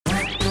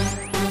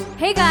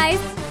Hey guys,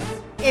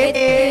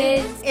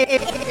 it's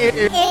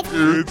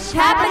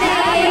happening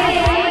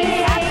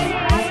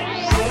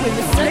with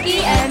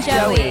Snooki and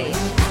Joey.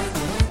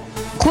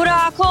 Could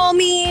I call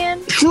me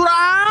in? Should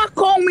I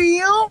come in?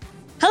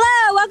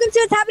 Hello, welcome to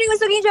It's Happening with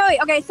Snooki and Joey.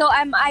 Okay, so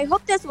I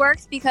hope this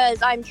works because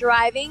I'm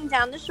driving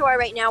down the shore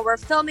right now. We're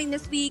filming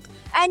this week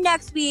and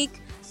next week,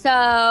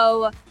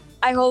 so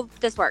I hope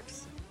this works.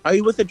 Are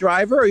you with a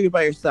driver or are you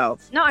by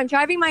yourself? No, I'm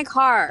driving my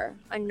car.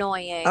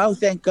 Annoying. Oh,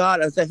 thank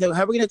God. I was like, how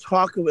are we going to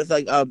talk with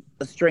like a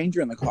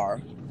stranger in the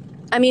car?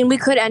 I mean, we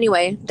could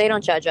anyway. They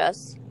don't judge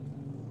us.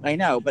 I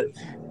know, but...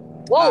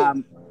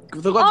 Whoa.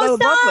 Stop!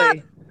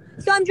 Lovely.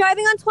 So I'm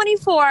driving on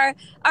 24.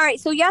 All right,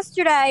 so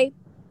yesterday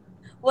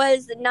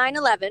was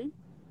 9/11.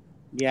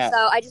 Yeah.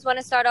 So I just want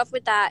to start off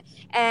with that.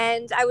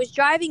 And I was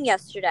driving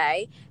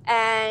yesterday,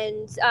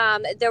 and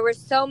there were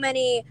so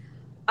many,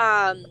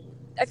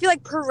 I feel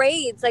like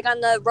parades, like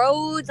on the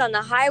roads, on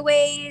the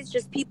highways,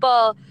 just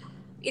people,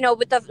 you know,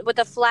 with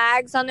the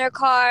flags on their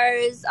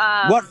cars.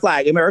 What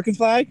flag? American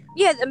flag?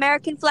 Yeah,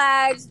 American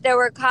flags. There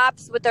were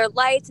cops with their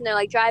lights, and they're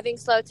like driving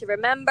slow to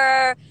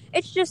remember.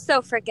 It's just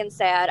so freaking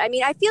sad. I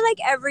mean, I feel like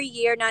every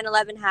year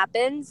 9/11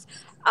 happens,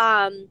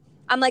 I'm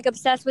like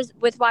obsessed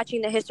with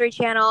watching the History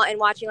Channel and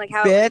watching like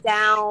how it went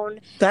down.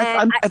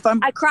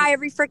 I cry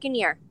every freaking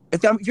year.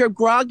 If you're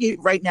groggy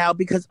right now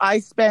because I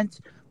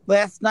spent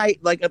last night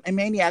like a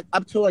maniac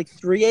up till like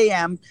 3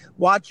 a.m.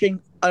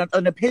 watching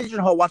on a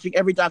pigeonhole, watching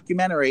every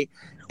documentary.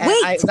 And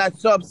I got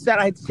so upset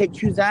I had to take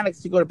 2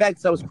 Xanax to go to bed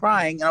because I was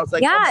crying. And I was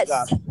like, yes.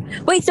 Oh my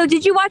God. Wait, so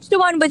did you watch the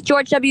one with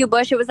George W.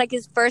 Bush? It was like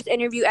his first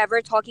interview ever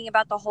talking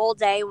about the whole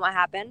day and what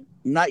happened.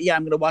 Not yet.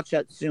 I'm going to watch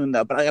that soon,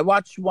 though. But I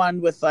watched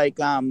one with like,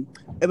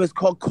 it was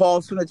called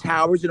Calls from the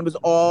Towers. And it was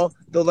all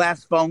the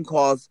last phone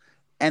calls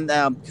and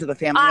to the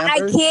family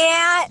members.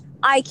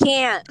 I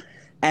can't.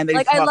 And they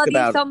like, talk I love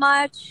about you so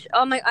much.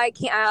 Oh my, I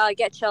can't. I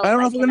get chills. I don't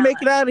know if I'm going to make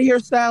it out of here,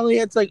 Sally.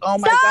 It's like, oh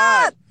my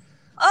God.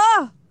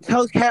 Oh.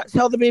 Tell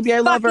the baby I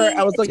love her.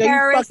 I was like,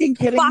 are you fucking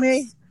kidding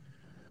me?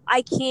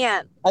 I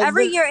can't.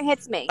 Every year it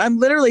hits me. I'm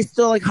literally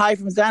still like high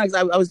from Xanax.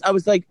 I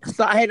was like,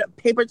 so I had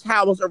paper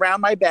towels around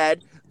my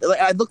bed.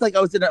 I looked like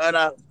I was in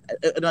a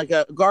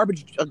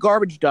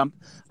garbage dump.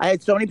 I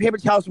had so many paper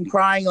towels from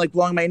crying, like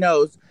blowing my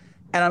nose,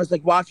 and I was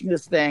like watching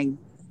this thing,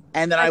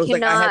 and then I was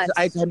like, I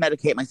had to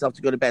medicate myself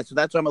to go to bed. So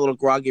that's why I'm a little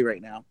groggy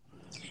right now.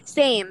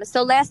 Same.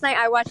 So last night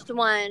I watched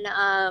one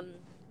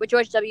with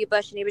George W.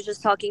 Bush, and he was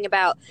just talking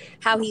about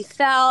how he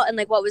felt and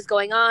like what was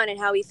going on and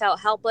how he felt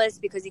helpless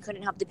because he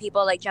couldn't help the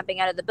people like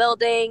jumping out of the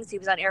buildings. He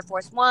was on Air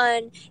Force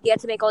One. He had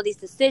to make all these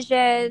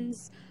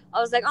decisions. I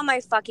was like, oh my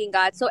fucking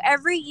God. So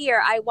every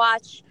year I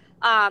watch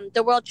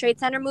the World Trade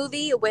Center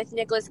movie with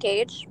Nicolas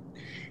Cage.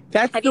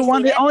 That's the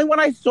one. The only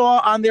one I saw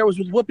on there was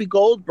with Whoopi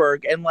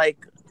Goldberg and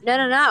like.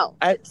 No.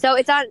 So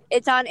it's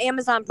on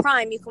Amazon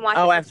Prime. You can watch it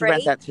for free. I have to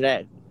rent that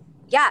today.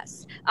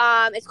 Yes.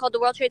 It's called The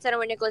World Trade Center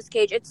with Nicolas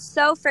Cage. It's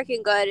so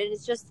freaking good. And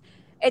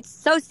it's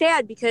so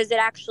sad because it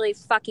actually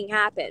fucking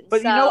happened.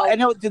 But I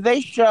know, did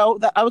they show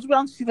that? I was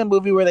going to see the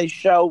movie where they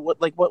show what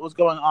was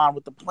going on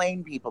with the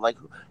plane people, like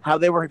how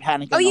they were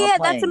panicking. Oh yeah,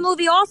 that's a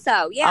movie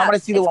also. Yeah. I want to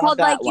see the one with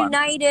that one. It's called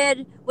like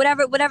United,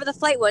 whatever the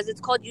flight was. It's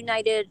called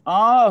United.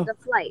 Oh. The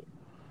flight.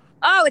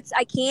 Oh,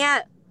 I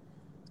can't.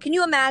 Can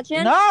you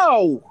imagine?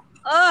 No.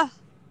 Ugh.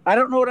 I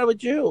don't know what I would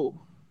do.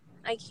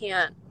 I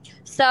can't.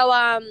 So,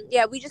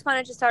 yeah, we just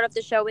wanted to start off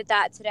the show with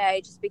that today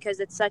just because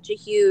it's such a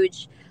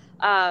huge,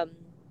 I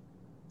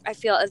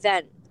feel,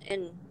 event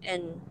in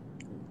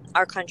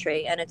our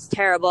country. And it's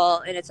terrible,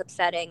 and it's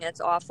upsetting, and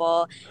it's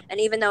awful. And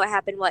even though it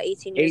happened,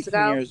 18 years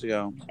ago? 18 years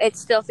ago. It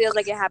still feels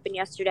like it happened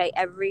yesterday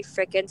every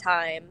freaking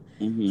time.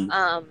 Mm-hmm.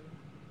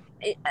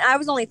 I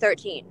was only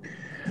 13.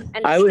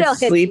 And I was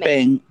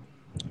sleeping.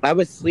 I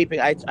was sleeping.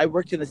 I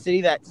worked in the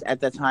city at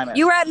that time.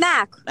 You were at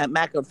Mac. At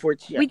Mac on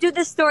 14. We do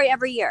this story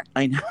every year.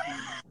 I know.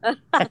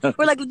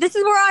 We're like, this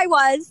is where I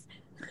was.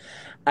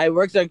 I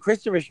worked on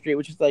Christopher Street,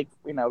 which is like,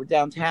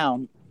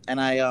 downtown. And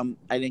I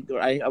didn't go.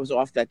 I was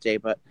off that day,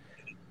 but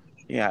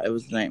yeah, it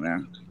was a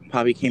nightmare.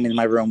 Poppy came into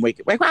my room.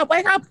 Wake up.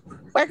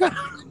 We're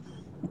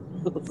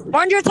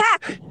under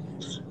attack.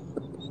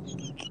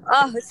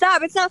 Oh,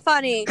 stop. It's not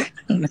funny.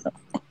 No.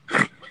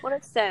 What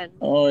a sin.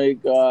 Oh my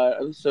God.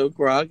 I'm so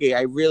groggy.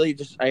 I really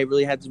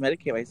had to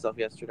medicate myself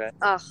yesterday.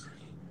 Ugh.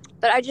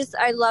 But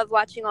I love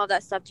watching all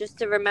that stuff just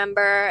to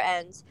remember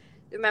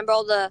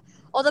all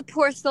the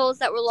poor souls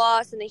that were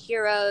lost and the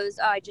heroes.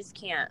 Oh, I just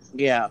can't.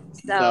 Yeah.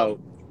 So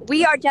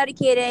we are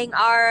dedicating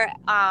our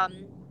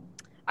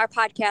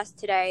podcast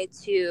today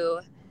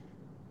to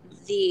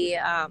the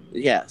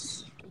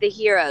the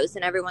heroes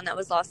and everyone that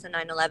was lost in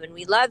 9/11.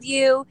 We love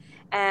you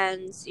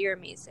and you're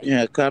amazing.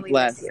 Yeah, God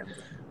bless. You.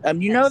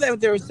 You know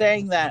that they were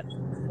saying that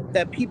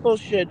people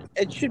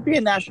it should be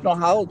a national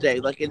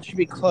holiday, like it should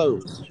be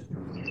closed.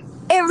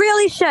 It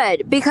really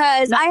should,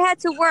 because I had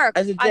to work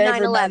as a day on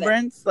 9/11. Of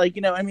remembrance. Like,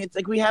 it's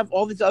like we have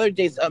all these other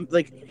days,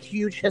 like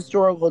huge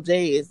historical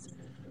days,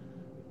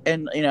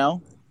 and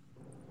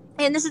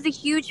And this is a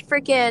huge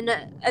freaking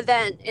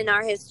event in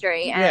our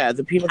history. And yeah,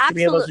 the people should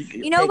be able to.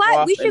 You know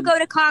what? We should go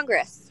to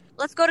Congress.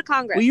 let's go to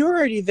Congress. Well, you were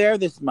already there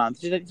this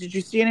month. Did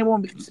you see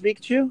anyone we can speak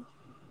to?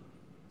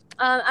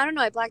 I don't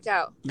know. I blacked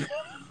out.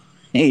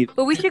 Hey.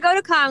 But we should go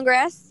to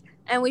Congress,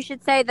 and we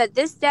should say that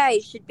this day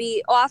should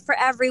be off for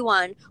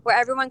everyone, where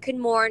everyone can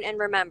mourn and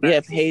remember.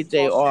 Yeah, paid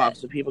day Bullshit. off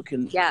so people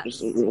can Yes.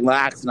 just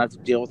relax and not have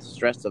to deal with the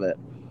stress of it.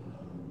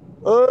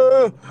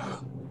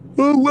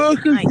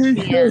 Welcome I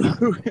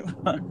to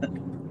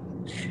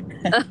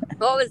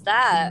What was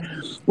that?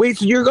 Wait,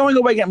 so you're going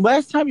away again?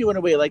 Last time you went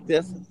away like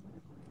this,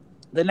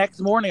 the next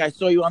morning I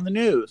saw you on the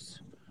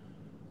news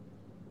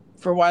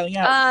for whiling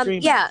out.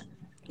 streaming. Yeah.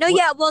 No, What-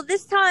 yeah. Well,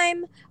 this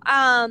time,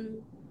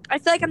 I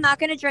feel like I'm not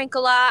going to drink a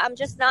lot. I'm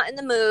just not in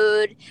the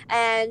mood.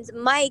 And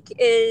Mike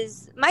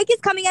is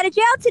coming out of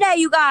jail today,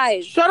 you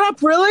guys. Shut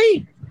up,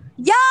 really?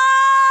 Yes,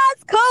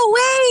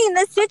 Queen.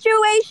 The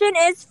situation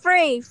is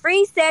free.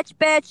 Free sitch,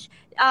 bitch.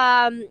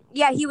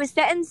 Yeah, he was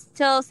sentenced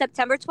till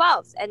September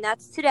 12th, and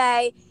that's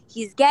today.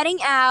 He's getting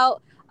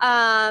out.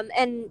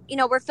 And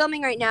we're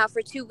filming right now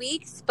for 2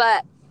 weeks,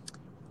 but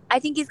I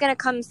think he's gonna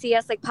come see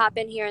us, like pop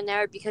in here and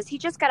there, because he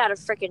just got out of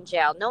freaking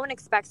jail. No one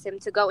expects him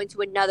to go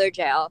into another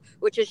jail,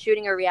 which is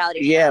shooting a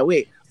reality show. Yeah,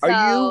 wait.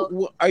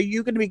 So- Are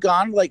you going to be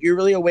gone? Like, you're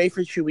really away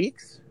for 2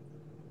 weeks?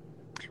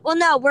 Well,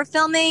 no, we're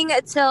filming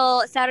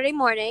till Saturday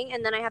morning,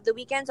 and then I have the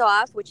weekends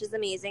off, which is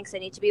amazing because I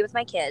need to be with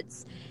my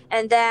kids.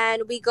 And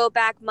then we go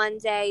back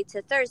Monday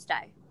to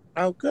Thursday.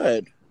 Oh,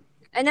 good.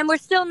 And then we're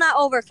still not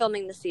over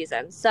filming the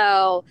season.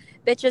 So,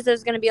 bitches,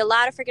 there's going to be a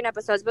lot of freaking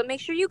episodes. But make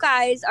sure you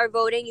guys are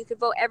voting. You can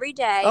vote every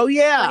day. Oh,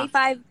 yeah.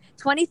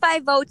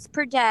 25 votes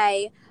per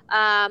day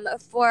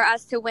for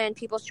us to win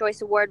People's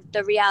Choice Award,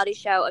 the reality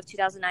show of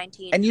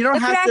 2019. And you don't The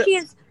have to...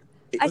 Kardashians,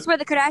 I swear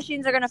the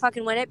Kardashians are going to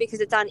fucking win it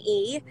because it's on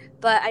E.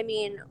 But, I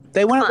mean,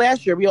 They won it come on.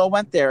 last year. We all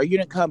went there. You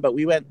didn't come, but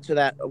we went to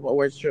that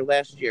awards show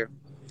last year.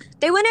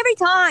 They win every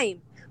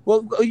time.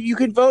 Well, you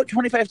can vote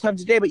 25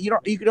 times a day, but you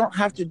don't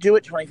have to do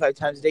it 25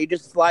 times a day. You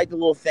just slide the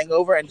little thing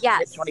over and Yes.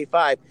 hit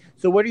 25.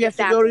 So where do you have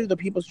to go Exactly. to? The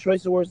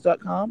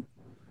peopleschoiceawards.com?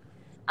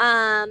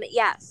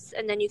 Yes.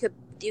 And then you could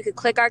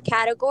click our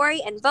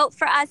category and vote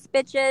for us,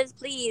 bitches.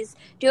 Please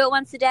do it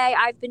once a day.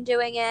 I've been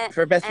doing it.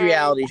 For best And-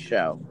 reality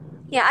show.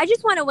 Yeah, I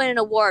just want to win an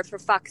award, for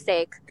fuck's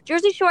sake.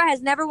 Jersey Shore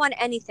has never won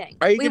anything.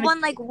 Are you We gonna-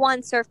 won like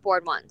one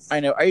surfboard once.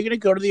 I know. Are you going to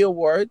go to the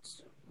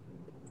awards?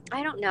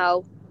 I don't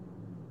know.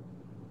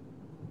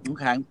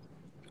 Okay.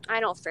 I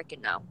don't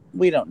freaking know.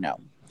 We don't know.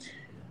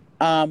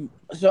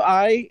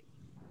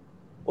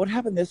 What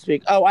happened this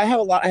week? Oh, I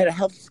had a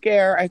health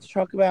scare I had to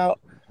talk about.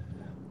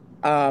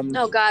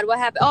 Oh God, what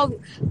happened?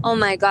 Oh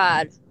my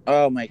God.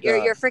 Oh my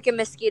God. Your freaking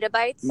mosquito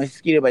bites.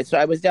 Mosquito bites. So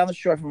I was down the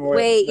shore from where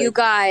Wait, you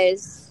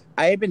guys.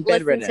 I had been listen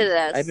bedridden. to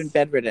this. I've been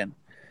bedridden.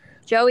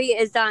 Joey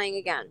is dying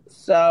again.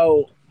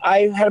 So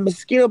I had a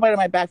mosquito bite on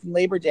my back from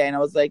Labor Day, and I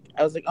was like,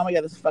 oh my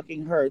God, this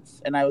fucking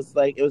hurts. And I was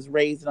like, it was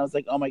raised, and I was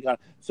like, oh my God.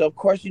 So of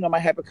course, my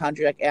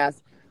hypochondriac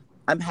ass,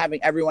 I'm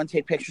having everyone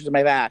take pictures of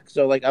my back.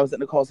 So like, I was at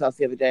Nicole's house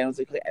the other day, and I was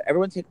like,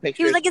 everyone take pictures.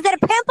 He was like, "Is it a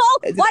pimple?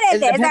 Is it- What is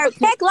is it it? a Is there a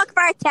pimple? tick? Look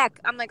for a tick."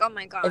 I'm like, "Oh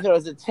my I God." thought it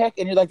was a tick,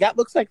 and you're like, that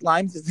looks like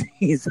Lyme's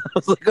disease. I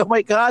was like, oh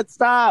my God,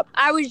 stop.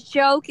 I was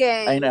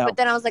joking. I know. But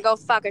then I was like, "Oh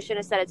fuck, I shouldn't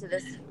have said it to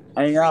this."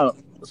 I know.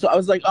 So I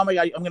was like, oh my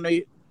God, I'm gonna.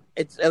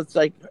 It's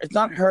like it's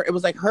not hurt. It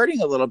was like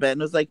hurting a little bit,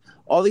 and it was like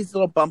all these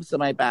little bumps on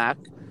my back,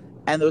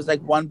 and there was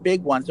like one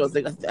big one. So I was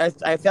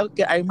like,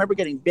 I remember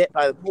getting bit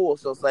by the pool.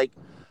 So it's like,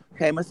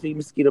 okay, it must be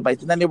mosquito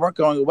bites, and then they weren't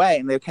going away,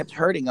 and they kept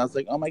hurting. I was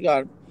like, oh my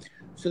God.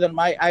 So then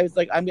I was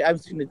like, I'm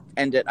just gonna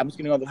end it. I'm just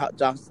gonna go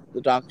to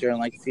the doctor and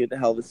like see what the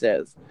hell this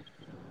is.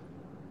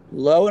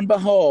 Lo and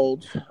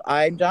behold,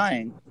 I'm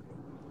dying.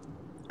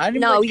 I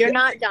didn't No, like, you're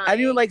not dying. I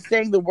didn't even like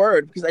saying the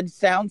word because it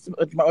sounds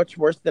much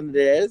worse than it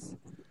is.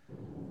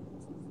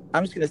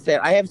 I'm just gonna say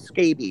it. I have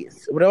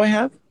scabies. What do I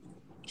have?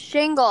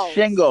 Shingles.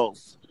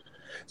 Shingles.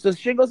 So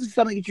shingles is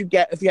something that you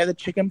get if you have the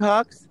chicken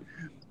pox,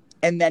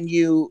 and then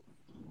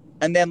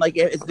like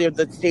it's there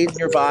that stays in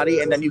your body,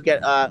 and then you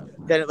get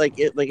then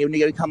when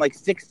you become like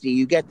 60,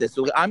 you get this.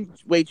 So I'm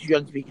way too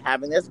young to be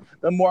having this,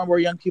 but more and more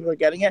young people are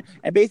getting it,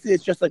 and basically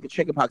it's just like a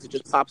chicken pox. It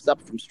just pops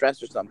up from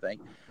stress or something.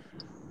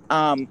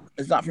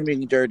 It's not from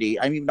being dirty.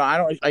 I mean, no, I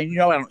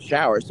don't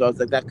shower, so I was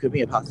like, that could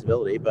be a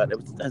possibility, but it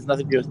has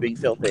nothing to do with being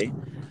filthy.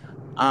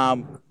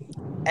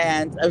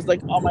 And I was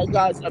like, oh my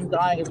God, I'm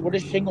dying. What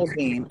does shingles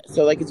mean?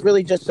 So like, it's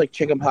really just like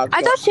chicken pox.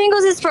 I thought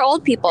shingles is for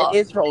old people. It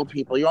is for old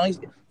people.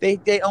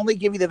 They only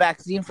give you the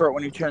vaccine for it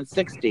when you turn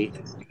 60.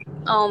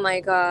 Oh my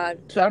God.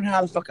 So I don't know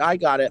how the fuck I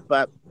got it,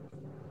 but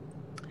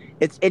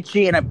it's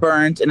itchy and it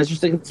burns, and it's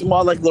just like a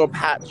small like little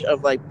patch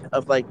of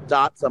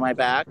dots on my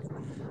back.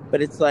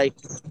 But it's like,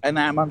 and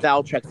I'm on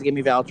Valtrex. They give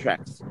me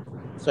Valtrex,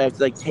 so I have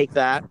to like take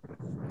that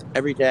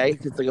every day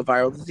because it's like a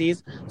viral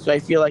disease. So I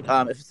feel like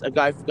if a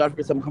guy, God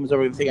forbid, someone comes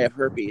over and think I have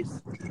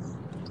herpes.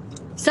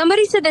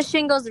 Somebody said the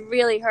shingles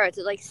really hurts.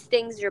 It like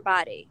stings your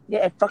body.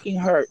 Yeah, it fucking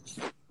hurts.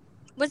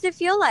 What's it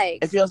feel like?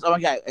 It feels, oh my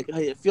God,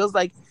 it feels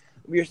like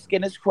your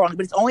skin is crawling,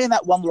 but it's only in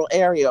that one little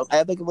area. I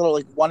have like a little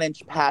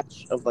 1-inch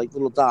patch of like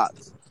little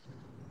dots.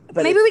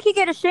 But Maybe we could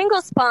get a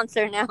shingles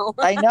sponsor now.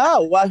 I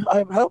know. Well,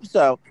 I hope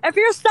so. If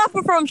you're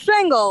suffering from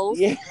shingles,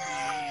 Yeah.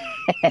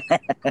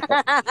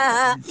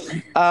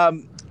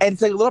 And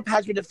it's like a little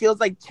patch, but it feels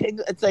like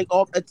it's like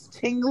it's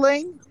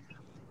tingling.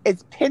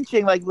 It's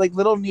pinching like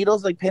little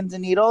needles, like pins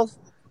and needles.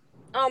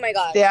 Oh my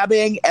god.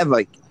 Stabbing and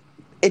like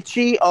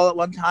itchy all at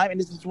one time,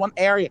 and it's just one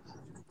area,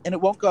 and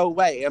it won't go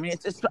away. I mean,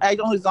 it's I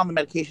only was on the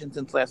medication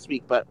since last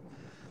week, but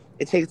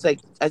it takes like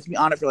I have to be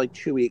on it for like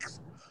 2 weeks.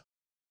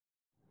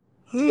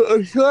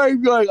 I'm sorry,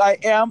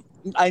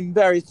 I'm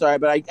very sorry,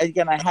 but I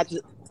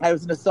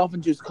was in a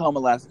self-induced coma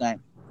last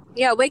night.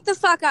 Yeah, wake the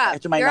fuck up.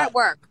 You're at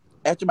work.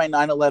 After my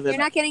 9/11. You're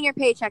not getting your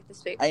paycheck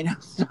this week. I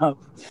know,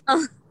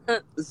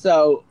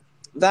 so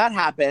that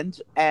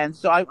happened, and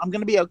so I'm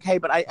going to be okay,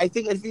 but I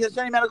think if there's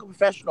any medical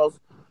professionals,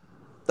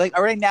 like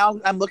right now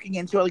I'm looking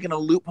into it, like in a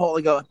loophole,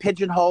 like a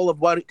pigeonhole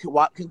of what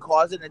can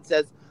cause it, and it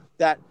says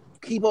that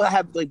people that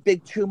have like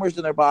big tumors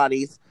in their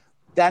bodies,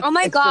 oh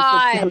my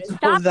god!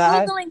 Stop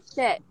googling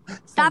shit.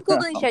 Stop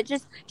googling shit.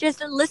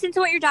 Just listen to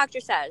what your doctor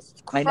says.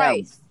 Christ. I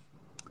know.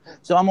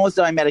 So I'm almost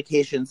on my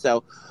medication.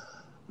 So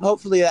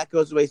hopefully that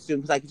goes away soon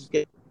because I can just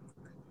get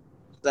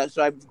that.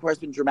 So I've of course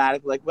been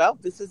dramatic. Like, well,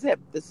 this is it.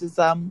 This is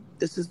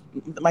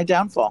my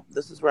downfall.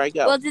 This is where I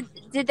go. Well,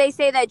 did they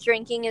say that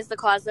drinking is the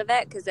cause of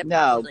it? Because it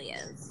probably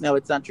is. No,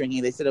 it's not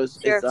drinking. They said it was.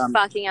 You're a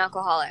fucking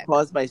alcoholic.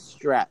 Caused by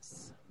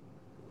stress.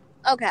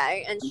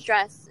 Okay, and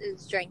stress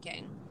is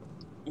drinking.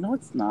 No,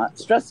 it's not.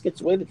 Stress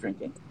gets away to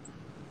drinking.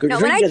 No,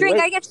 when I drink,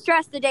 I get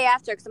stressed the day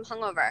after because I'm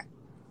hungover.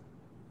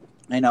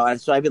 I know.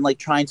 So I've been like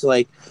trying to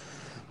like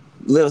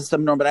live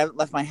some norm, but I haven't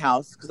left my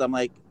house because I'm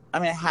like, I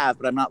mean, I have,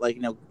 but I'm not like,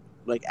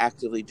 like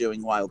actively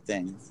doing wild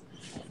things.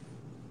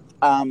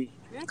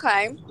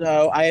 Okay.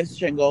 So I have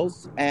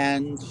shingles,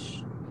 and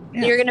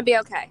you're gonna be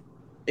okay.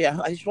 Yeah,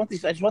 I just want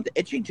the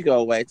itching to go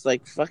away. It's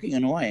like fucking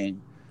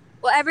annoying.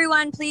 Well,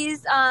 everyone,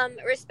 please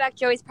respect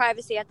Joey's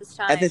privacy at this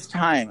time. At this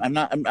time, I'm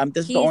not.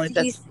 This is the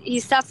only.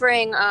 He's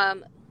suffering a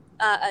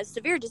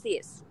severe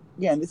disease.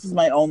 Yeah, and this is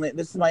my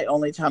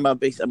only time I'll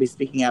be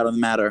speaking out on the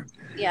matter.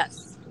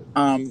 Yes.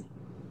 I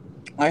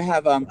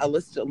have a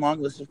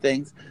long list of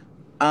things.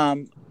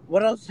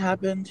 What else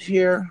happened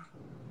here?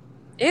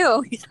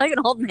 Ew, he's like an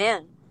old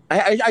man.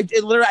 I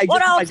literally.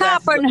 What else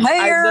happened here?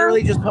 I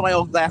literally just put my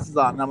old glasses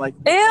on, and I'm like,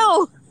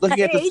 ew. Looking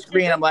at the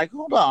screen, I'm like,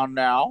 hold on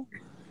now.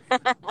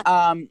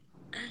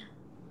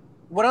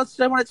 What else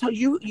did I want to tell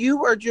you?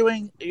 You're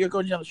going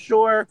down the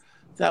shore.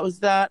 That was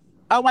that.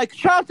 Oh, my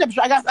Chopped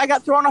episode. I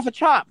got thrown off of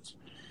Chopped.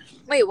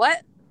 Wait,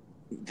 what?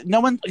 No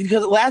one,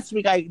 because last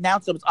week I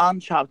announced it was on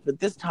Chopped, but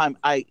this time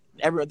the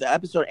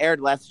episode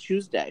aired last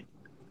Tuesday.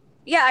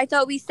 Yeah, I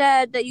thought we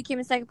said that you came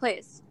in second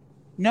place.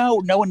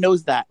 No one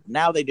knows that.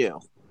 Now they do.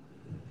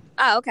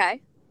 Oh,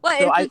 okay. What,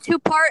 so it's a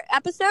 2-part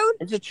episode?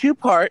 It's a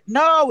 2-part.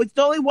 No, it's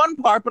only 1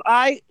 part, but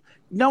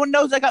no one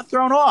knows I got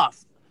thrown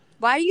off.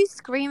 Why are you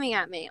screaming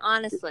at me,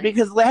 honestly?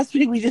 Because last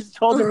week we just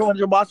told everyone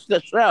to watch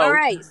the show. All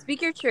right,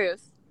 speak your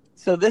truth.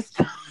 So this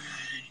time...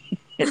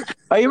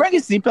 Are you wearing a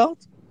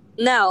seatbelt?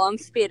 No, I'm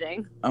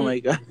speeding. Oh my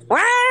god. Wow!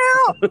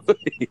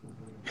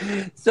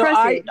 So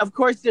proceed. Of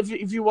course,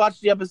 if you watch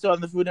the episode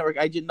on the Food Network,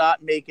 I did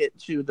not make it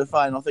to the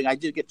final thing. I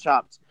did get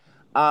chopped.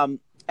 And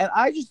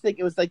I just think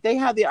it was like they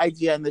had the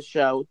idea in the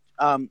show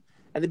at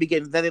the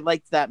beginning that they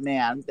liked that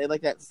man. They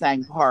liked that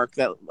Sang Park,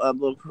 that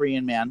little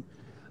Korean man.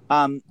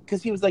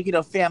 Because he was like,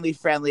 family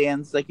friendly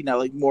and it's like,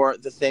 like more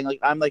the thing. Like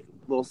I'm like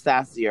a little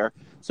sassier,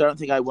 so I don't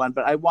think I won.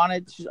 But I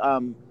wanted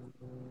to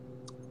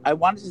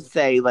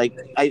say like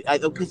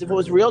because if it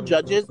was real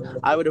judges,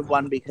 I would have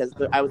won because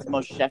I was the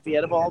most chefy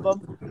out of all of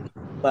them.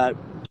 But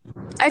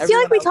I feel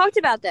like we talked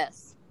about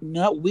this.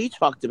 No, we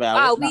talked about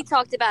it. Oh, we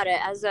talked about it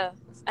as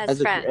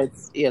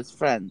friends. As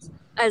friends.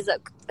 As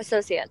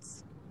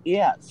associates.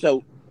 Yeah.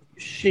 So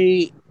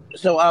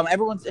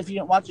everyone's, if you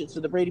didn't watch it, so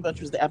the Brady Bunch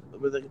was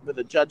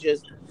the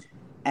judges,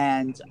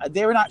 and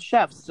they were not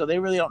chefs, so they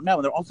really don't know.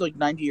 And they're also like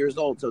 90 years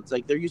old, so it's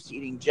like they're used to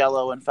eating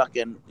Jell-O and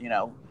fucking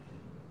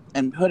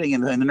and pudding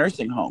in the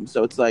nursing home.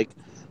 So it's like,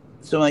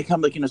 so when they come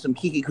like some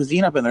Kiki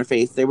cuisine up in their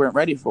face, they weren't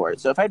ready for it.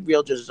 So if I had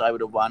real judges, I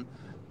would have won.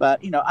 But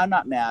I'm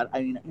not mad.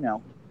 I mean,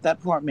 that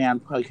poor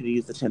man probably could have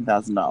used the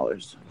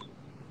 $10,000.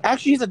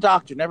 Actually, he's a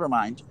doctor. Never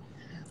mind.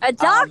 A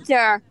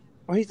doctor.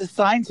 Or he's a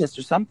scientist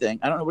or something.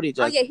 I don't know what he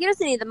does. Oh, yeah, he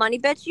doesn't need the money,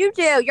 bitch. You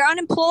do. You're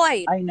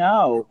unemployed. I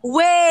know.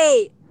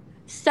 Wait.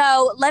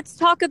 So let's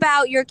talk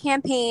about your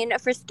campaign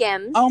for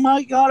Skims. Oh,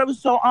 my God. I was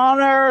so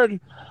honored.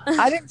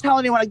 I didn't tell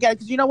anyone again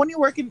because,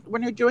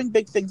 when you're doing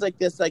big things like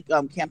this, like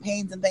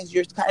campaigns and things,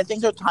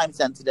 things are time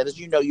sensitive. As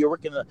you know, you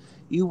work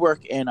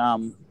in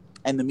the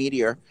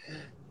media.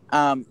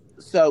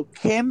 So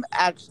Kim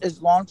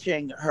is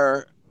launching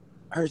her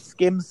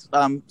Skims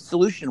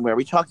solution where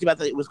we talked about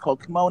that it was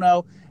called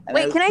Kimono.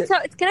 Wait, can I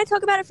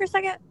talk about it for a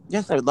second?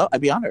 Yes,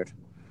 I'd be honored.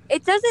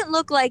 It doesn't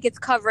look like it's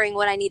covering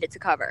what I need it to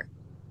cover.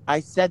 I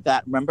said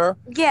that, remember?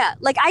 Yeah,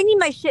 like I need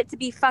my shit to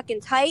be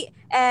fucking tight,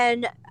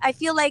 and I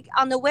feel like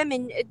on the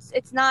women,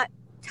 it's not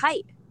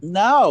tight.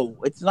 No,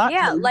 it's not.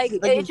 Yeah,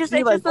 it just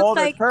looks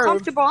like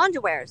comfortable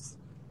underwears.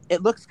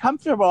 It looks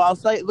comfortable. I'll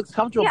say it looks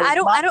comfortable. Yeah, but I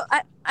don't want to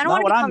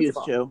be what I'm comfortable.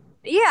 used to.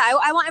 Yeah,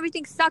 I want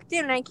everything sucked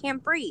in, and I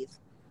can't breathe.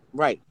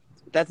 Right.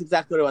 That's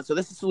exactly what it was. So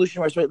this is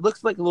Solution Wear. So it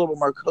looks like a little bit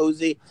more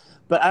cozy,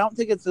 but I don't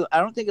think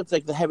it's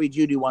like the heavy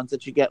duty ones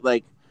that you get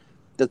like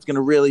that's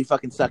gonna really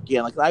fucking suck you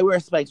in. Like I wear a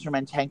Spikes for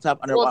Men tank top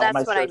under all that's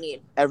my what I shirts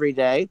need. every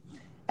day,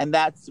 and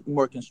that's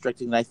more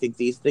constricting than I think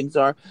these things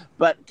are.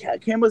 But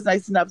Kim was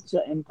nice enough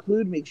to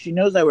include me. She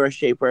knows I wear a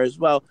shaper as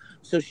well,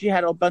 so she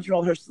had a bunch of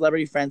all her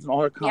celebrity friends and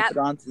all her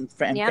confidants and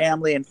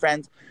family and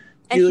friends.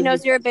 And she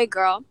knows you're a big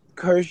girl.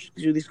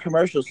 Do these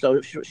commercials.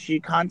 So she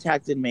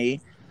contacted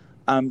me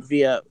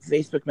via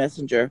Facebook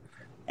Messenger,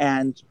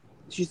 and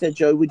she said,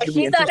 "Joey, would you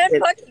be interested? She's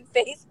not on fucking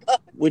Facebook.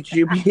 Would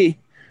you be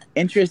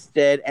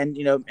interested and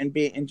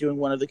in doing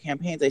one of the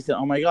campaigns?" I said,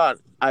 "Oh my God,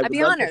 I'd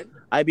be honored.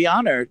 I'd be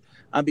honored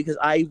because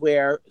I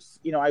wear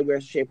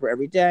a shaper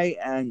every day,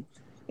 and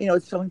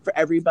it's something for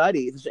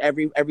everybody. It's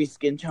every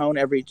skin tone,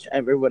 every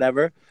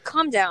whatever."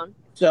 Calm down.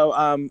 So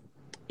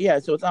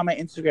so it's on my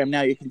Instagram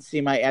now. You can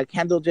see my ad.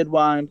 Kendall did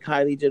one.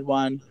 Kylie did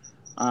one.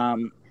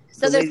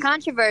 So there's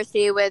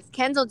controversy with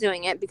Kendall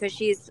doing it because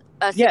she's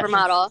a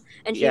supermodel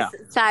and she's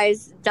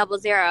size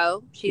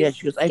 00. She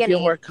goes, I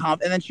feel more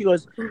confident. And then she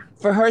goes,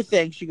 for her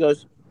thing, she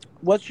goes,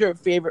 "What's your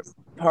favorite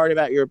part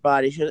about your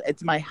body?" She goes,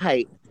 "It's my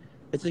height."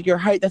 It's like your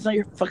height. That's not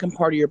your fucking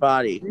part of your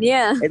body.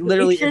 Yeah. It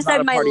literally is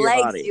not a part of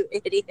your body. You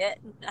idiot.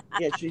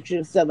 She should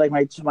have said like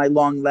my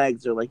long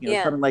legs or like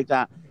something like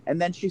that. And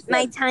then she said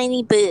my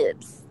tiny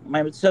boobs.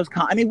 I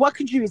mean, what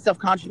could she be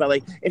self-conscious about?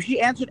 Like, if she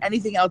answered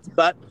anything else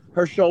but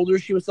her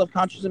shoulders, she was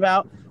self-conscious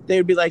about. They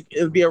would be like,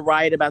 it would be a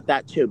riot about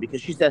that too, because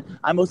she said,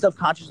 "I'm most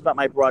self-conscious about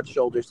my broad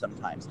shoulders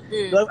sometimes."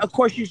 So, of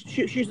course,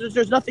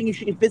 there's nothing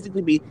she can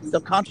physically be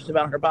self-conscious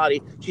about in her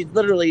body. She's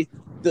literally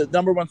the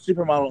number one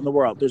supermodel in the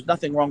world. There's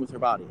nothing wrong with her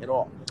body at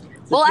all.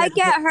 So well, I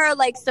get her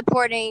like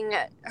supporting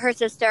her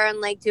sister and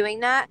like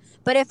doing that,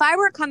 but if I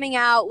were coming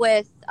out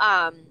with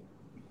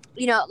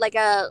like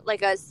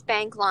a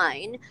spank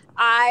line,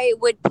 I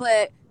would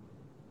put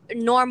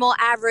normal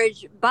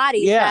average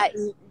bodies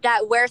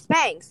that wear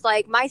Spanx,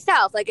 like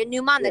myself, like a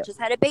new mom that just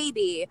had a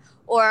baby,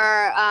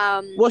 or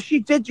well, she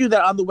did do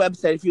that on the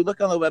website. If you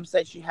look on the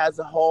website, she has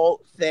a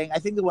whole thing. I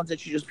think the ones that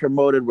she just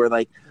promoted were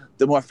like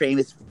the more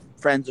famous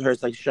friends of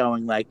hers, like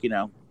showing like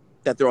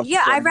that they're all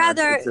I'd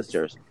rather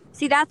sisters.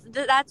 See,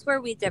 that's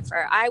where we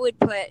differ. I would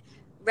put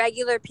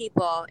regular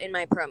people in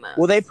my promo.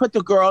 Well, they put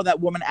the girl, that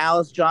woman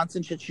Alice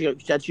Johnson,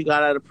 she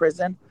got out of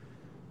prison.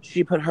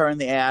 She put her in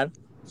the ad.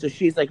 So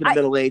she's like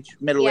middle aged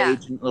and a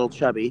little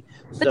chubby.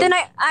 But then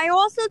I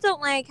also don't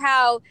like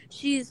how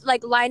she's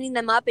like lining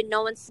them up and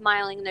no one's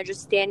smiling and they're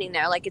just standing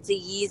there like it's a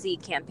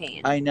Yeezy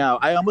campaign. I know.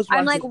 I almost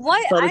want to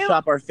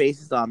Photoshop our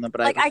faces on them,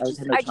 but I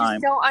just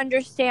don't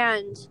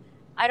understand.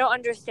 I don't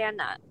understand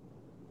that.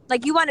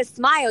 Like, you want to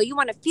smile, you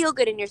want to feel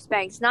good in your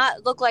Spanx,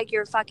 not look like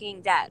you're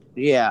fucking dead.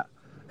 Yeah.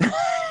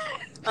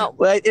 Oh.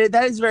 Well,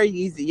 that is very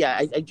easy. Yeah,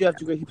 I do have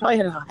to agree. He probably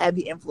had a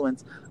heavy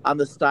influence on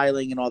the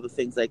styling and all the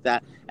things like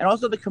that, and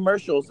also the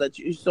commercials that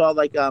you saw,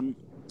 like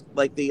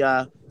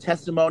the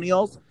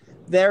testimonials.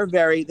 They're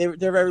very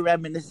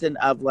reminiscent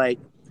of like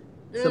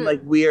some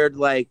like weird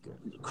like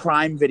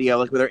crime video,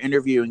 like where they're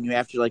interviewing you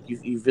after like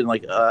you've been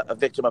like a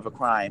victim of a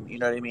crime. You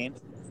know what I mean?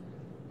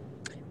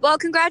 Well,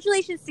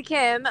 congratulations to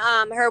Kim.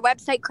 Her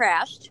website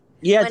crashed.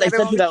 Yes, I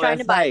sent you that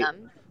last night.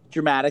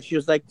 Dramatic.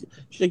 She's like,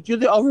 due to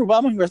the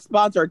overwhelming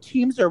response, our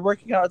teams are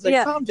working out. It's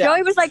like, calm down.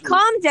 Joey was like,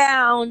 calm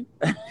down.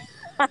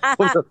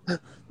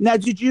 Now,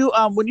 did you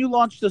when you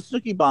launched the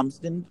Snooki Bums,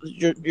 didn't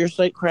your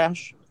site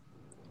crash?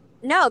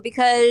 No,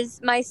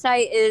 because my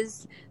site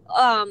is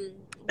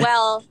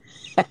well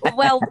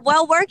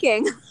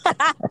working.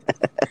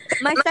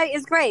 My site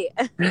is great.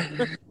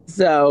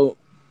 So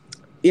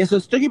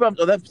Snooki Bums.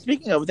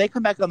 Speaking of, they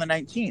come back on the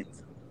 19th.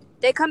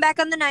 They come back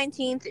on the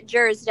 19th,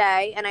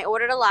 Thursday, and I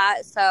ordered a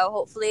lot, so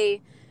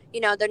hopefully,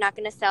 they're not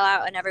going to sell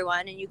out on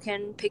everyone, and you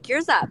can pick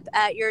yours up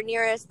at your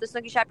nearest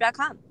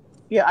thesnookishop.com.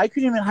 Yeah, I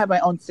couldn't even have my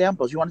own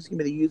samples. You want to give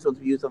me the used ones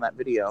we used on that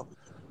video,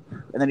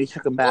 and then you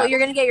took them back. Well, you're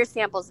going to get your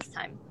samples this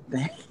time.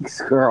 Thanks,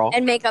 girl.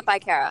 And makeup by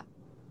Kara.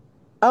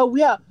 Oh,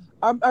 yeah.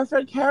 Our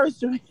friend Kara's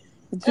doing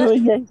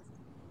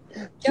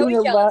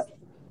a lot.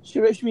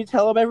 Should we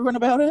tell everyone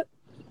about it?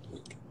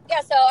 Yeah,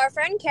 so our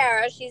friend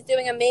Kara, she's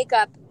doing a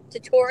makeup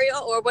tutorial,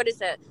 or what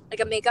is it, like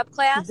a makeup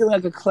class? She's doing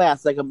like a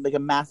class, like a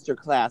master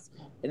class,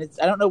 and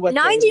I don't know what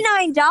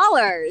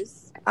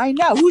 $99. I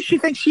know. Who she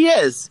thinks she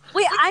is?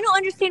 Wait, I don't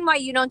understand why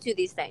you don't do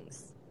these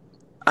things.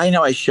 I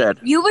know I should.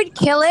 You would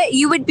kill it.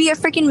 You would be a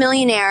freaking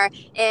millionaire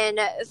in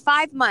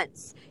 5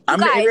 months.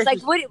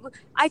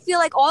 I feel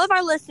like all of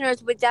our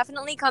listeners would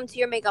definitely come to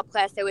your makeup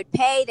class. They would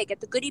pay, they get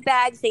the goodie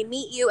bags, they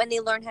meet you, and they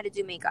learn how to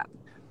do makeup.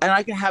 And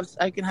I can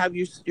have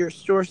your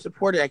store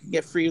supported. I can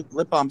get free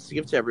lip balms to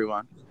give to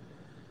everyone.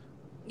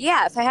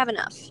 Yeah, if I have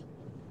enough.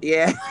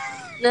 Yeah.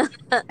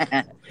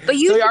 But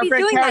you should be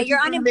doing that.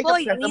 You're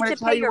unemployed. You need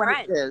to pay your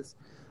rent.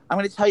 I'm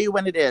going to tell you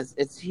when it is.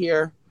 It's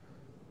here.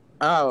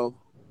 Oh,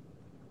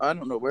 I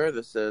don't know where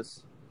this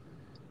is.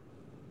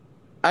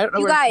 I don't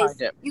know where to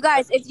find it. You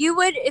guys, if you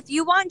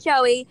want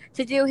Joey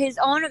to do his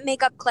own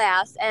makeup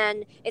class,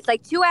 and it's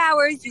like 2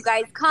 hours, you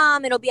guys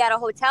come. It'll be at a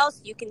hotel,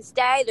 so you can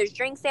stay. There's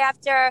drinks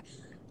after.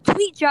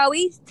 tweet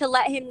Joey to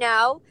let him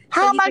know.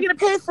 How am I going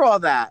to pay for all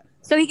that?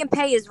 So he can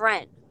pay his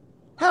rent.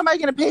 How am I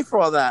going to pay for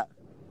all that?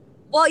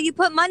 Well, you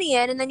put money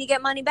in and then you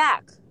get money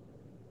back.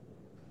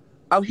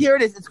 Oh, here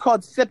it is. It's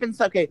called Sip and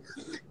Slay. Okay,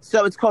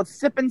 so it's called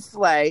Sip and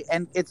Slay,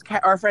 and it's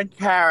our friend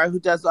Kara who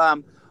does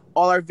all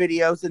our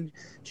videos, and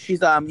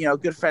she's a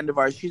good friend of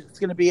ours. She's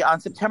going to be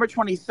on September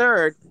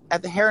 23rd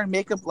at the Hair and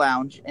Makeup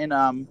Lounge in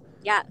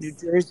New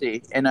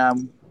Jersey, in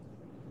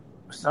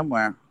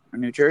somewhere in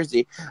New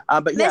Jersey.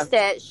 But missed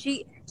it.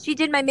 She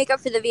did my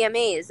makeup for the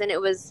VMAs, and it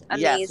was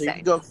amazing. Yeah, so you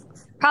can go.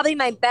 Probably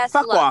my best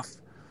Fuck look. off.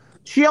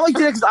 She only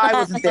did it because I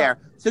wasn't there.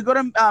 So go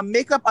to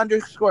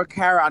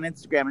makeup_Kara on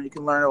Instagram and you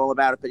can learn all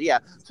about it. But yeah,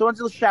 so I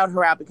wanted to shout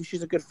her out because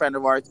she's a good friend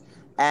of ours.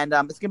 And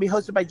it's going to be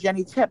hosted by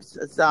Jenny Tips.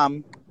 It's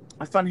a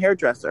fun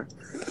hairdresser.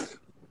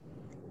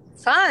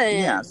 Fun.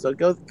 Yeah, so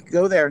go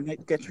there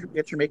and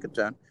get your makeup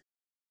done.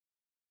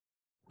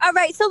 All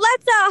right, so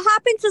let's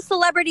hop into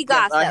celebrity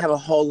gossip. Yes, I have a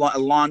whole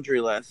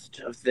laundry list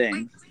of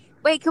things.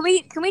 Wait, can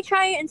we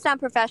try it and sound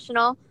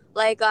professional?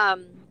 Like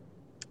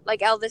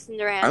Elvis and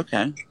Duran?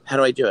 Okay. How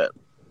do I do it?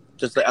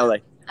 Just like LA.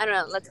 I don't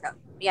know. Let's go.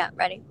 Yeah,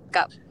 ready?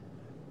 Go.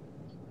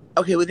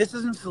 Okay, well, this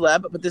isn't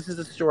celeb, but this is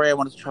a story I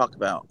wanted to talk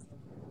about.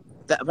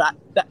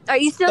 Are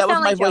you still that sound was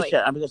my like voice Joey?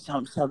 yet. I'm just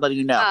letting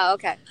you know. Oh,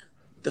 okay.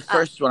 The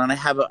first one, and I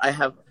have. All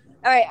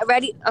right,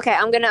 ready? Okay,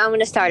 I'm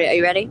gonna start it. Are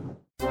you ready?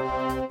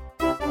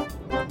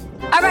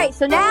 All right,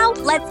 so now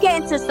let's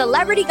get into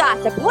celebrity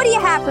gossip. What do you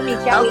have for me,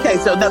 Joey? Okay,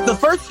 so the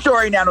first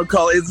story now,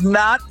 Nicole, is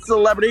not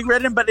celebrity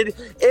written, but it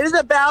is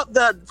about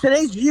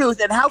today's youth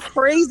and how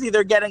crazy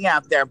they're getting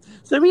out there.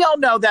 So we all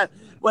know that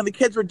when the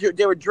kids were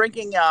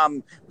drinking,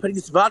 putting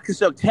these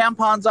vodka-soaked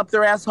tampons up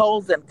their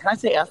assholes, and can I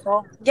say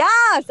asshole?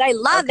 Yes, I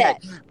love it.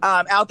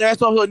 Out their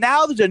asshole.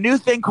 Now there's a new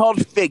thing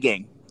called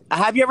figging.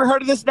 Have you ever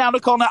heard of this now,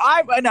 Nicole? Now,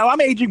 I know I'm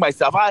aging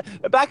myself.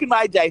 Back in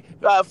my day,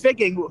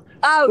 figging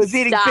was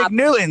eating Fig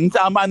Newtons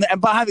behind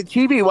the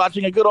TV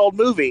watching a good old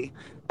movie.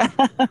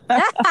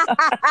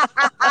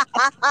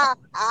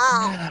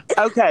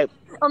 Okay.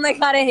 Oh my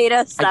God, I hate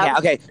us.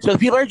 Okay. So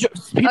people are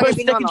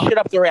sticking shit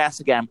up their ass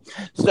again.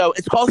 So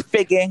it's called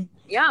figging.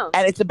 Yeah.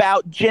 And it's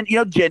about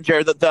ginger,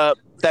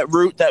 that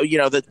root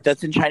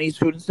that's in Chinese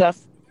food and stuff.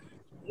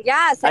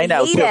 Yes, I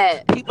know. hate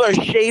it. People are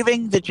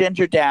shaving the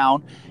ginger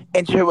down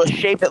into a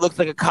shape that looks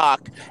like a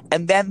cock,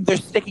 and then they're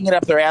sticking it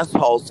up their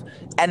assholes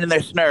and in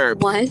their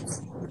snurbs. What?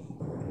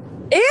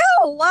 Ew,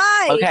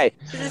 why? Okay.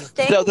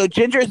 So the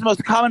ginger is the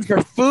most common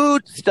for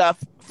food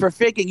stuff. For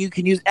figging, you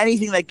can use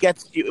anything that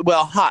gets you,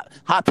 hot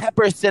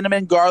peppers,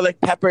 cinnamon,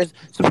 garlic, peppers.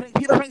 So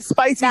people are putting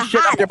spicy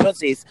shit up their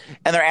pussies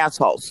and their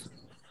assholes.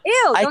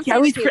 Ew, I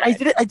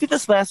did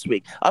this last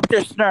week, up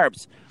their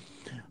snurbs.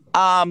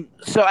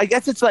 So I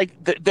guess it's like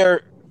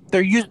they're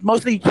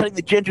mostly putting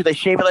the ginger, they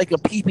shave it like a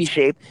pee-pee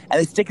shape, and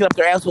they stick it up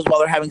their assholes while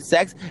they're having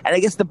sex. And I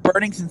guess the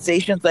burning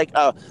sensation is like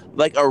a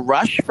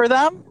rush for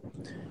them.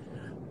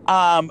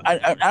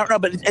 I don't know,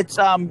 but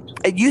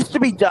it used to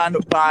be done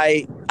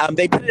by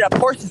they put it up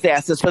horses'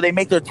 asses, so they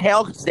make their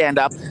tail stand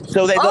up,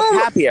 so they look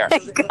happier. Oh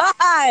my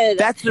God,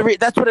 that's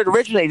what it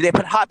originated. They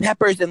put hot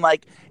peppers in hot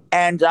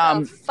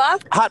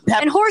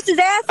peppers and horses'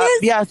 asses.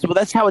 Yes, well,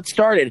 that's how it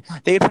started.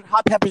 They put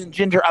hot peppers and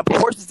ginger up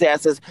horses'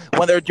 asses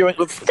when they're doing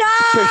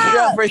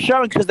for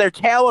showing, because their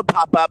tail would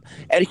pop up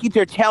and keep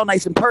their tail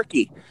nice and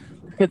perky.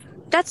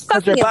 That's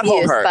fucking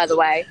abuse, by the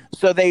way.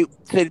 So they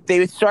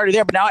started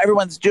there, but now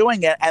everyone's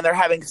doing it, and they're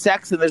having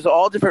sex, and there's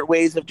all different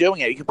ways of doing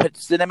it. You can put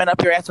cinnamon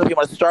up your ass if you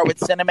want to start with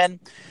cinnamon,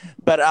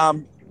 but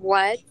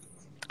what?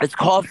 It's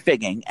called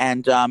figging,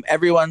 and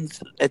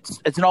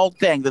it's an old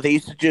thing that they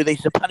used to do. They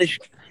used to punish.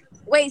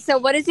 Wait, so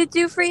what does it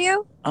do for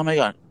you? Oh my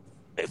God,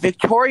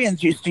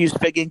 Victorians used to use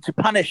figging to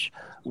punish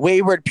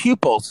wayward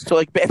pupils. So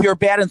like if you were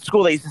bad in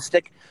school, they used to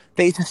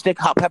stick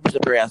hot peppers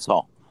up your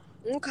asshole.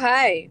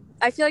 Okay.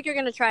 I feel like you're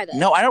going to try this.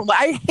 No, I don't.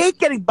 I hate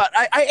getting butt.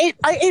 I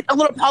ate a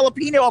little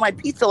jalapeno on my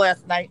pizza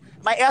last night.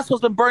 My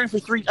asshole's been burning for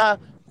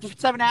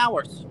 7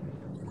 hours.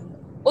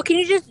 Well, can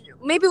you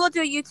maybe we'll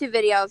do a YouTube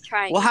video of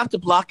trying. We'll have to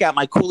block out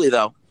my coolie,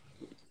 though.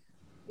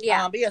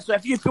 Yeah. But yeah, so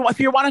if you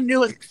want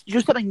to do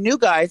something new,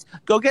 guys,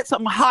 go get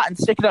something hot and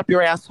stick it up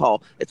your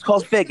asshole. It's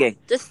called figging.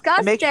 Disgusting.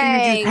 And make sure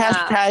you use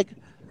hashtag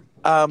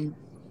asshole.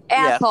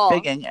 Yeah,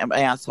 figging and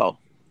asshole.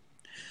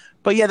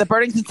 But yeah, the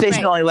burning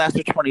sensation only lasts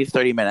for 20 to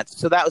 30 minutes.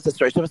 So that was the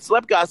story. So with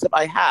celeb gossip,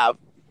 I have.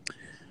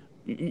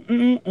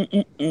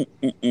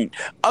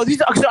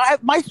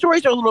 My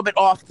stories are a little bit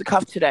off the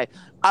cuff today.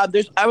 I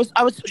was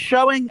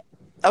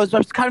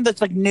kind of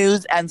that's like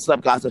news and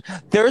celeb gossip.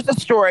 There's a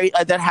story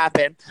that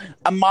happened.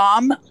 A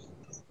mom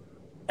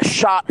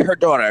shot her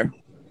daughter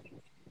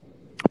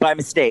by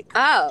mistake.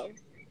 Oh.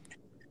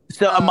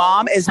 So a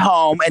mom is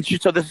home, and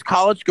this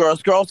college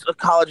girl's a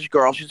college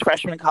girl. She's a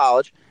freshman in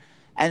college.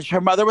 And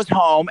her mother was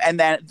home, and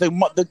then the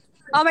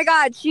oh my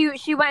God, she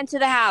went into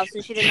the house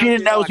and she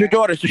didn't know it was her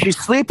daughter. So she's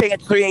sleeping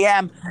at 3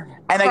 a.m.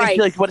 And I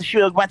guess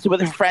she went to with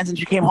her friends, and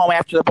she came home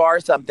after the bar or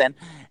something.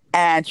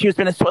 And she was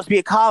supposed to be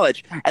at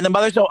college, and the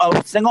mother's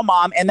a single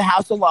mom in the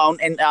house alone,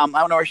 and I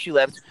don't know where she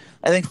lives.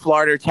 I think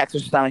Florida or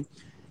Texas or something.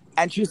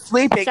 And she's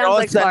sleeping. Sounds All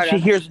like of a sudden, Florida.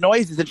 she hears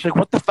noises, and she's like,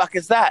 "What the fuck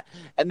is that?"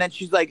 And then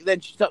she's like,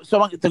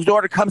 someone, the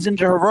daughter comes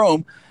into her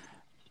room,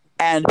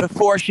 and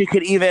before she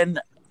could even,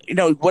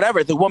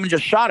 whatever, the woman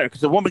just shot her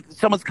because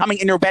someone's coming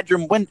in your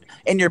bedroom,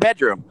 and you're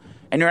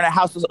in a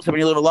house with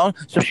somebody you live alone.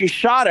 So she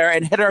shot her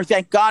and hit her,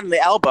 thank God, in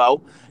the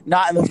elbow,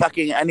 not in the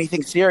fucking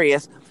anything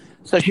serious.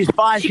 So she's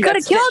fine. She could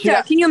have killed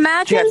her. Can you She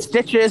imagine? got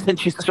stitches, and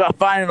she's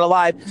fine and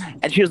alive.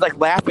 And she was like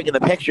laughing in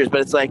the pictures, but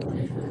it's like,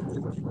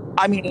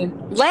 I mean,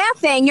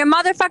 Laughing. Your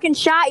mother fucking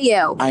shot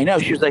you. I know.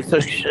 She was like,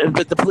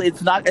 but the police,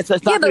 it's not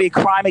going to be a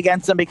crime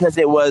against them because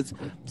it was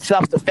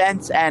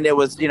self-defense, and it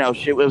was,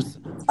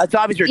 it's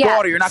obviously your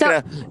daughter. You're not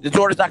the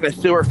daughter's not going to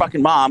sue her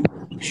fucking mom.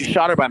 She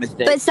shot her by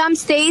mistake. But some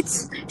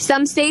states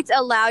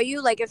allow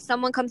you, like if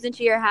someone comes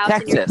into your house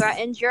and you're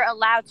threatened, you're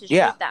allowed to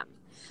shoot them.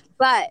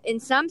 But in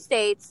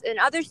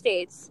other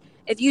states,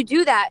 if you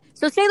do that,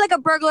 so say like a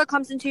burglar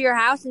comes into your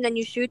house and then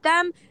you shoot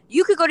them,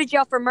 you could go to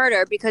jail for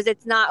murder because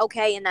it's not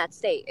okay in that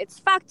state. It's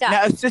fucked up.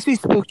 Now, if Sissy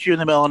spooked you in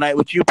the middle of the night,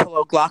 would you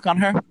pull a Glock on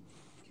her?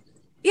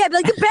 Yeah, be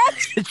like, you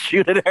bitch!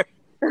 Shoot at her.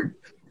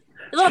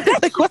 Little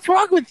bitch. Like, what's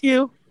wrong with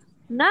you?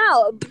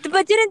 No,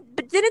 but didn't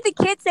the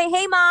kid say,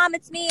 "Hey, mom,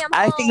 it's me. I'm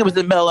home"? I think it was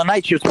in the middle of the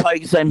night. She was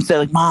probably saying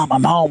like, "Mom,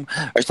 I'm home,"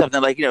 or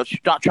something like, she's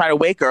not trying to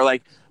wake her,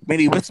 like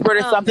maybe whispered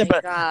or something.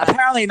 But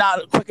apparently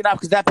not quick enough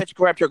because that bitch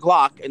grabbed her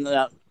Glock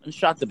and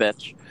shot the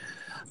bitch.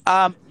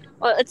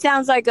 Well, it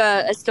sounds like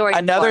a story.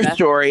 Another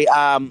story.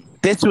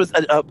 This was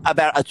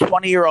about a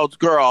 20-year-old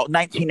girl,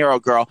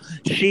 19-year-old girl.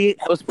 She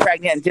was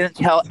pregnant and didn't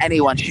tell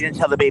anyone. She didn't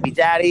tell the baby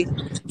daddy.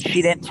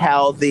 She didn't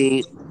tell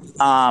the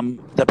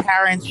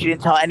parents. She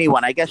didn't tell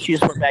anyone. I guess she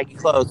just wore baggy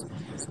clothes.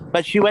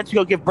 But she went to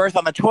go give birth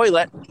on the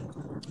toilet.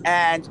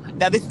 And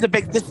now this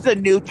is a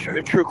new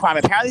true crime.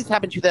 Apparently this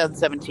happened in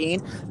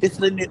 2017. This is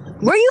the new.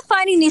 Where are you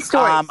finding these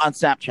stories? On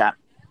Snapchat.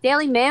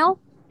 Daily Mail?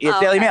 Yeah,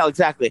 Daily Mail,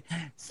 exactly.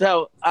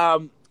 So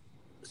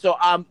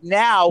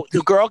now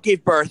the girl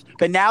gave birth,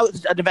 but now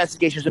it's an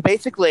investigation. So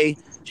basically,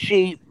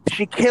 she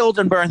killed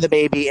and burned the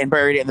baby and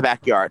buried it in the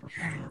backyard.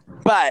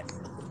 But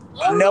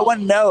no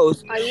one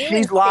knows.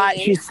 She's lying.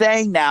 She's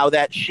saying now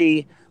that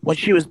when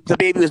the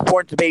baby was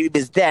born, the baby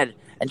was dead,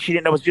 and she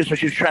didn't know what to do, so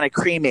she was trying to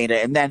cremate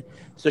it. And then,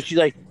 so she's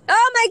like,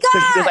 "Oh my God!" So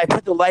she goes, "I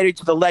put the lighter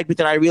to the leg, but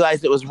then I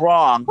realized it was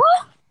wrong."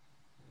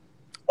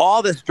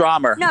 All this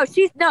drama. No,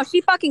 she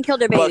fucking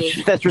killed her baby. Well,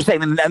 that's what you're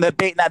saying. And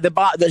they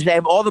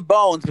have all the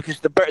bones because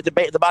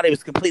the body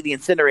was completely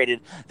incinerated.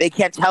 They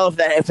can't tell if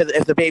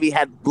the baby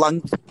had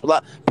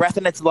breath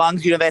in its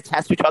lungs. That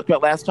test we talked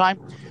about last time.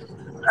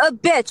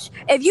 Bitch,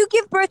 if you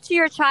give birth to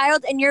your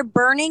child and you're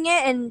burning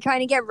it and trying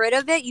to get rid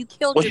of it, you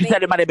killed your baby. Well, she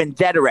said it might have been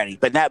dead already,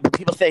 but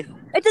people say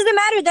it doesn't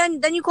matter.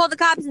 Then you call the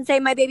cops and say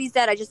my baby's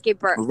dead. I just gave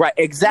birth. Right,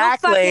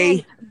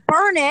 exactly.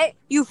 Burn it,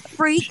 you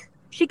freak.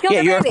 She killed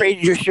her you're baby.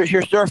 afraid.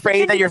 You're so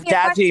afraid that your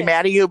dad's getting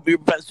mad at you.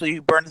 So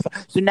you burn.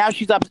 So now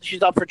she's up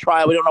for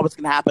trial. We don't know what's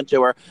going to happen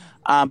to her.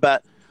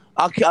 But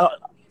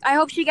I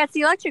hope she gets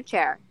the electric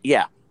chair.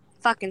 Yeah.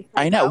 Fucking.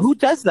 I know. Who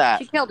does that?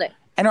 She killed it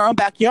in her own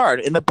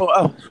backyard.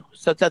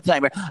 So that's a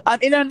nightmare.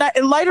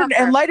 In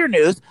lighter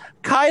news,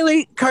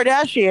 Kylie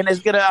Kardashian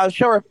is going to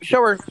show her.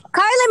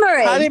 Kylie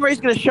Murray. Kylie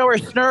Murray's going to show her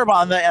snurb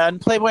on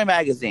Playboy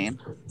magazine.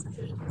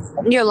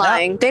 You're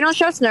lying. No. They don't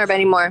show snurb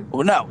anymore.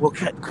 Well, no. Well,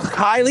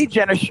 Kylie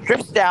Jenner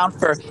strips down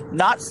for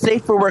not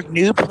safe for work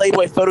new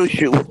Playboy photo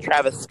shoot with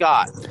Travis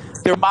Scott.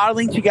 They're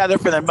modeling together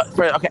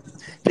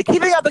The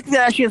Keeping Up with the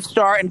Kardashians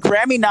star and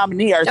Grammy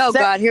nominee are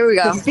God, here we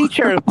go. to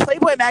feature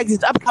Playboy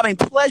magazine's upcoming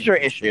Pleasure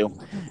issue.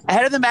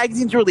 Ahead of the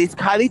magazine's release,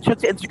 Kylie took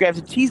to Instagram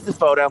to tease the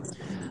photo.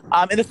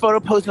 In the photo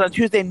posted on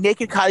Tuesday,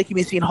 naked Kylie can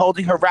be seen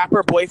holding her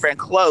rapper boyfriend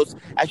close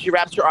as she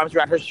wraps her arms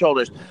around her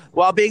shoulders.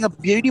 While being a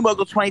beauty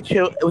mogul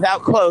 22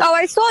 without clothes. Oh,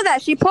 I saw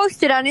that. She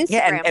posted on Instagram.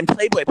 Yeah, and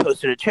Playboy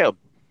posted it too.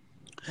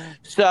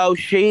 So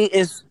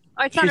she's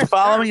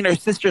following in her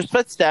sister's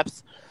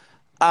footsteps.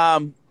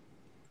 And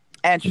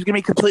she's going to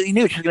be completely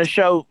nude. She's going to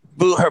show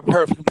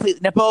her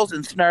complete nipples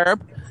and snurb.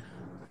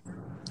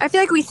 I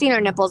feel like we've seen her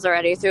nipples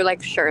already through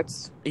like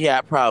shirts. Yeah,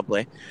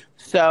 probably.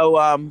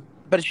 So,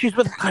 but she's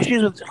with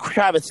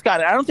Travis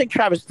Scott. And I don't think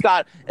Travis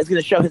Scott is going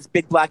to show his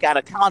big black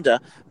anaconda,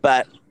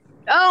 but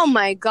oh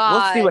my God,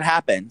 we'll see what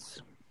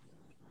happens.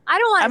 I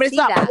don't want to see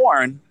that. It's not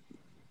porn.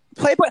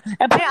 Playboy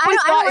and Playboy's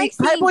I don't like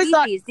seeing Playboy's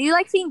not. Do you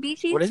like seeing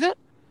beachies? What is it?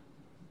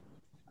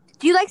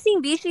 Do you like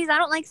seeing beachies? I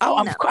don't like seeing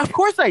them. Of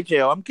course I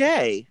do. I'm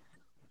gay.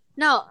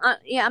 No,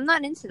 I'm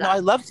not into that. No, I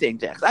love seeing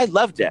dicks. I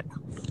love dick.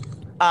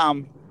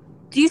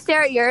 Do you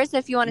stare at yours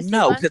if you want to see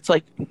one? one? No, it's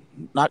like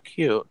not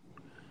cute.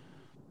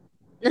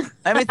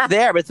 I mean, it's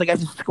there, but it's like I have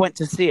to squint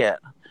to see it.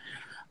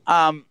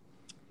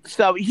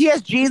 So he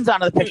has jeans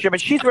on in the picture, but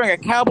she's wearing a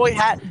cowboy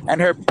hat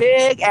and her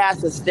big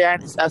ass is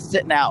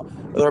sitting out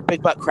with her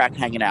big butt crack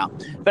hanging out.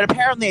 But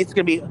apparently, it's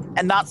going to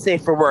be not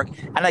safe for work.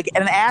 And like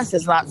an ass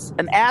is not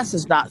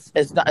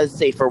as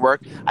safe for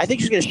work. I think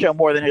she's going to show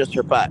more than just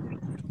her butt.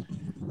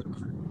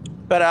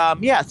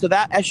 But yeah, so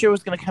that issue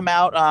was going to come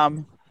out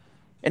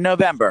in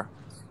November.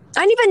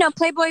 I didn't even know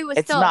Playboy was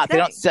it's still. It's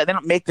not. Thing. They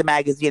don't make the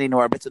magazine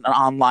anymore, but it's an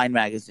online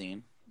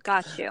magazine.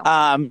 Got you.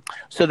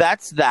 So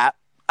that's that.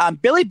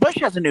 Billy Bush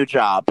has a new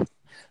job.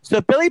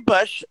 So Billy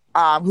Bush,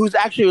 who's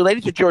actually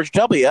related to George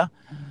W.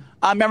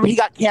 Remember he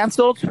got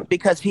canceled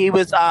because he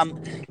was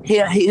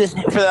he was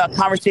for the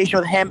conversation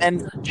with him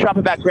and Trump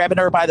about grabbing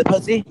her by the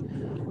pussy.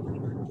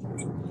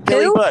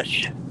 Billy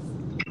Bush.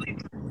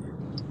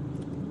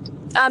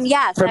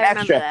 Yes, From I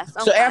remember Extra.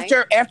 this. So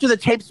Okay. after the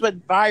tapes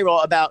went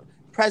viral about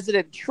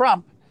President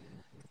Trump,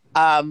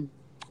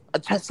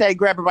 say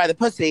grab her by the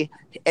pussy,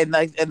 and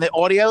the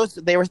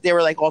audios they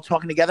were like all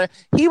talking together.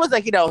 He was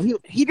like, he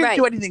didn't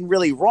do anything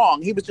really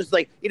wrong. He was just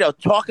like,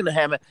 talking to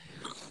him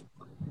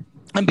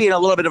and being a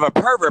little bit of a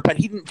pervert, but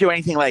he didn't do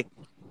anything like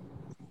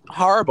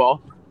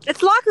horrible.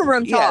 It's locker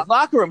room talk. Yeah, it's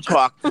locker room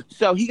talk.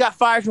 So he got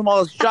fired from all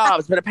his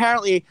jobs, but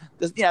apparently,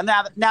 now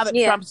that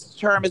Trump's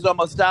term is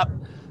almost up,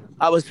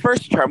 his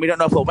first term, we don't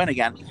know if he'll win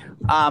again.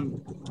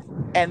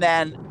 And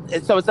then,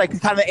 so it's like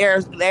kind of the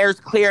air's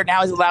clear.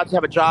 Now he's allowed to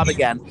have a job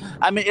again.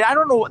 I mean, I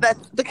don't know, that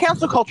the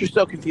cancel culture is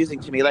so confusing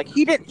to me. Like,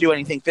 he didn't do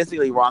anything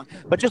physically wrong,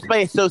 but just by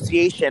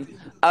association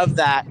of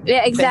that,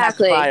 Yeah,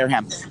 exactly. they have to fire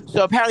him.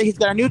 So apparently he's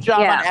got a new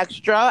job on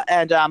Extra.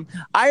 And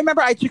I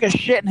remember I took a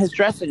shit in his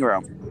dressing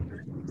room.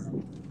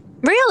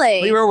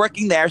 Really? We were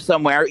working there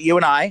somewhere, you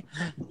and I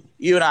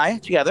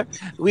together.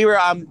 We were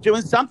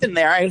doing something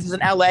there. This is in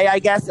LA, I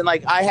guess, and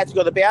like I had to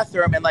go to the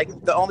bathroom, and like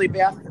the only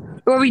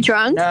bathroom. Were we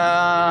drunk?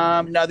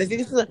 No.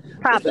 This was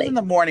in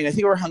the morning. I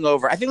think we were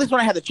hungover. I think this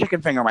one I had the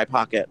chicken finger in my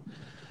pocket.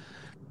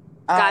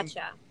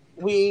 Gotcha.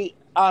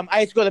 I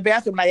had to go to the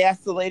bathroom, and I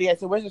asked the lady. I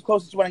said, "Where's the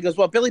closest one?" He goes,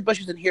 "Well, Billy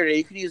Bush isn't here today.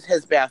 You can use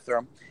his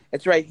bathroom.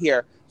 It's right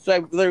here." So I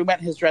literally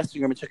went in his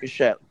dressing room and took a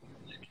shit.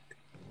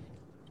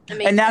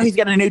 Amazing. And now he's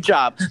got a new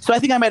job. So I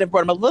think I might have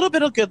brought him a little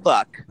bit of good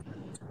luck.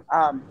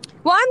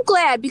 Well, I'm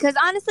glad because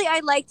honestly,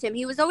 I liked him.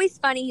 He was always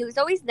funny. He was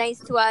always nice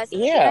to us.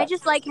 Yeah. And I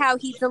just like how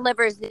he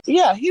delivers.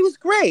 Yeah, he was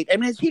great. I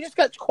mean, he just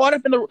got caught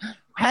up in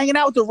hanging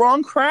out with the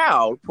wrong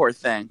crowd. Poor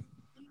thing.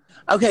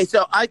 Okay,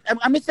 so I'm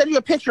going to send you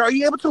a picture. Are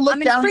you able to look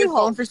down on your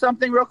phone for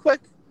something real quick?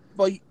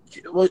 Well, you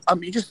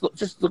just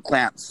look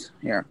glance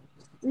here.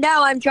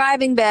 No, I'm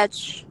driving,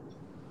 bitch.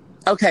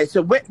 Okay,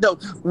 so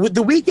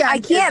the weekend. I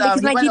can't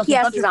because my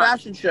GPS is on.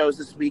 Fashion shows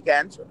this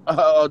weekend.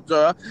 Oh,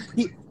 duh.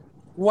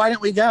 Why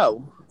didn't we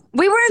go?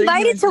 We were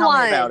invited to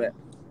one about it.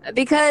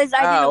 because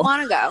I didn't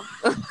want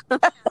to go.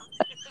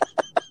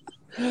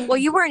 Well,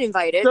 you weren't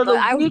invited, but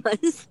I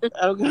was.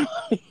 Okay.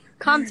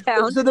 Calm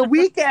down. So the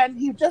weekend,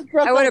 he just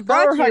broke. I would have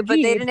brought you, but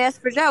they didn't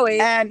ask for Joey.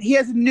 And he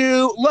has a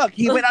new look.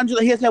 He went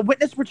he has a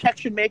witness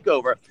protection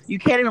makeover. You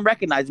can't even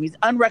recognize him. He's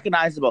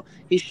unrecognizable.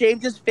 He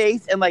shaved his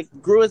face and like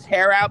grew his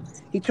hair out.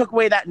 He took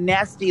away that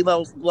nasty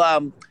little.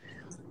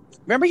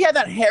 Remember, he had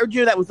that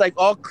hairdo that was like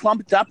all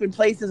clumped up in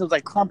places. It was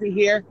like clumpy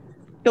hair.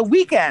 The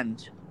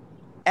weekend.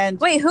 And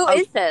wait, who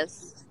is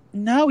this?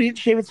 No, he didn't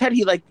shave his head.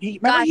 He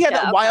remember he had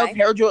that wild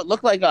hairdo. It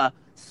looked like a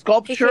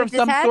sculpture of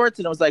some sorts,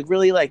 and it was like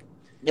really like.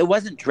 It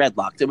wasn't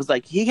dreadlocks. It was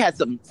like he had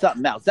something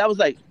else. That was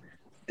like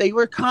they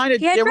were kind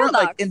of they weren't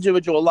like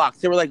individual locks.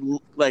 They were like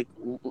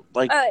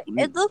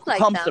it looked like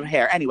clumps of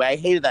hair. Anyway, I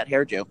hated that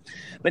hairdo.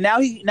 But now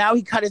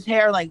he cut his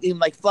hair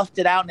and fluffed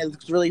it out, and it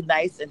looks really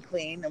nice and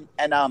clean.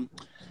 And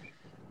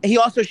he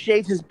also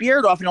shaved his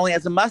beard off and only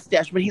has a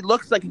mustache. But he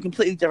looks like a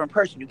completely different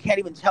person. You can't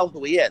even tell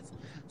who he is.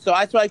 So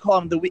that's why I call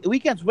him the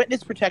weekend's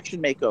witness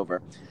protection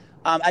makeover.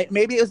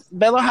 Maybe it was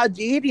Bella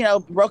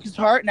Hadid, broke his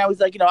heart. Now he's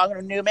like, I'm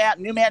going to new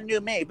man, new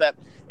me. But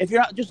if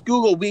you're not, just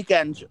Google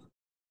weekend.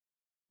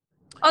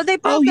 Oh, they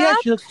broke up? Oh, yeah,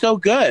 she looks so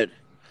good.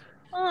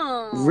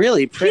 Oh.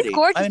 Really pretty. She's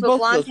gorgeous with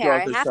blonde hair,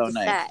 I have so to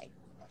nice. say.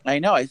 I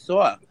know, I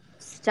saw.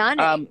 Stunning.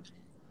 I'm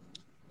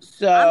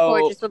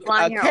gorgeous with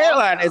blonde hair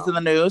Caroline also. is in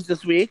the news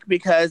this week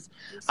because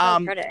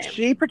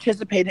she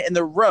participated in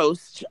the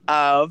roast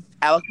of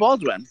Alec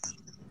Baldwin.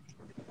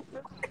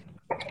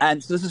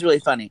 And so this is really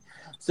funny.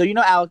 So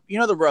Alec,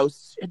 the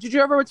roast. Did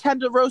you ever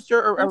attend a roast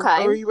or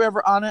were you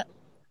ever on it?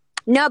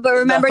 No, but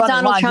remember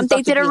Donald Trump,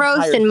 they did a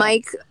roast and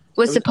Mike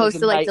was supposed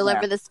to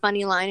deliver this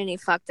funny line and he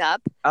fucked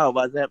up. Oh,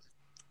 was it?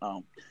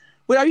 Oh.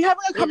 Wait, are you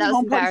having a coming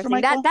home party for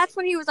Michael? That's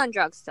when he was on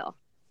drugs still.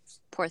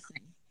 Poor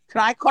thing.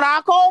 Can I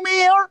come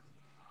here?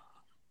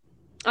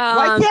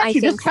 Why can't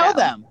you just tell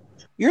them?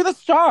 You're the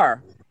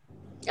star.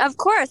 Of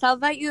course, I'll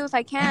invite you if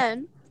I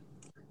can.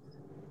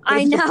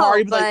 I know,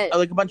 party, but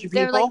like a bunch of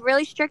people. They're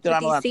really strict with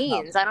these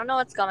scenes. I don't know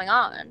what's going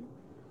on.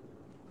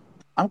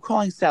 I'm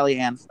calling Sally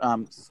Ann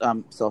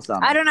Silsum.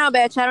 I don't know,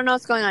 bitch. I don't know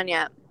what's going on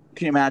yet.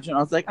 Can you imagine? I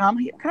was like, can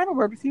I have a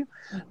word with you?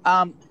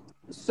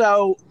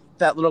 So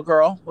that little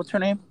girl, what's her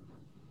name?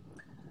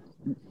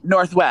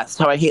 Northwest.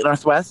 How I hate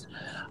Northwest.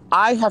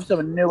 I have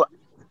someone new.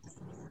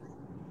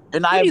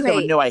 And I have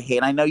someone new I hate.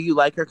 And I know you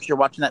like her because you're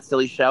watching that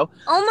silly show.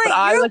 Oh my! But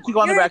I like to go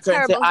on the record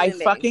and say I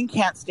fucking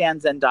can't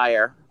stand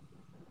Zendaya.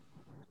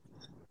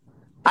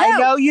 I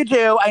know you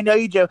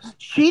do.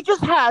 She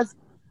just has.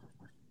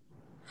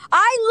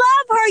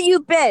 I love her,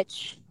 you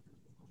bitch.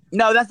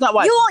 No, that's not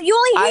why. You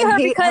only hate her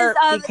because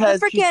of the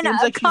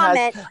freaking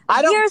comment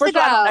years ago.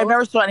 I've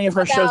never saw any of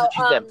her shows that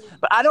she's in.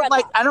 But I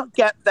don't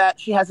get that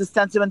she has a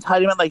sense of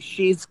entitlement, like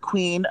she's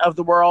queen of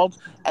the world,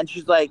 and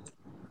she's like,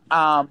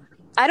 I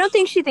don't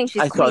think she thinks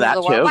she's I saw queen that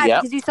of the world. too, Why?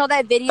 yep. Because you saw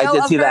that video I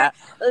did of see her that.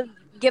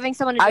 Giving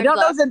someone a I don't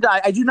know glove.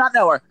 Zendaya. I do not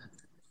know her.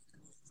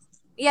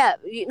 Yeah,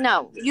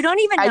 no, you don't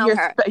even know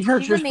her.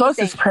 You're She's supposed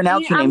to amazing.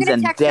 pronounce her name I'm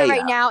gonna text her Zendaya.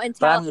 right now and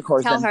But I'm gonna call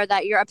her tell her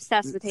that you're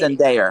obsessed with hating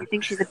her. Zendaya. You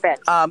think she's a bitch.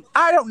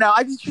 I don't know.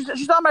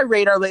 She's on my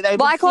radar lately.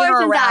 Well, I call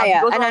her Zendaya,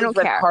 She goes and on I don't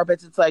these red care.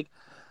 carpets. It's like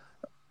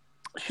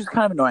she's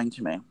kind of annoying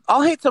to me.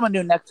 I'll hate someone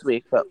new next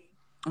week, but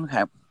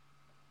okay.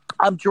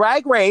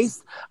 Drag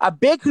Race. A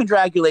big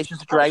congratulations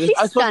to Drag Race. She's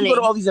I was supposed to go to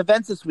stunning. all these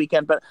events this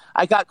weekend, but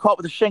I got caught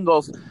with the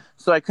shingles,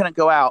 so I couldn't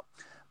go out.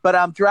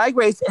 But Drag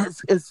Race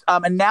is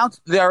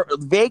announced their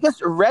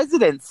Vegas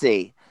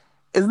residency.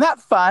 Isn't that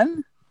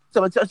fun?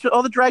 So it's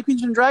all the drag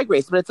queens from Drag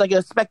Race, but it's like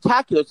a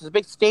spectacular. It's a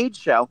big stage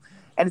show,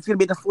 and it's going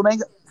to be at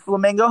the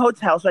Flamingo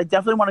Hotel. So I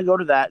definitely want to go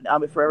to that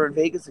if we're ever in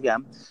Vegas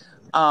again.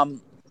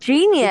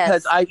 Genius.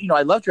 Because I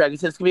love Drag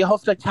Race. It's going to be a whole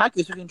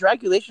spectacular. So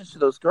congratulations to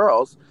those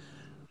girls.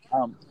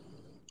 Oh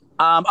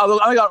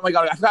my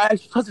god! I forgot I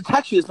was supposed to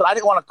text you this, but I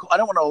don't want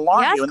to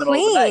alarm you in the middle of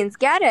the night. Queens,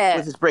 get it.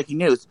 This is breaking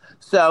news.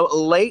 So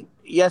late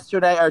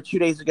yesterday or 2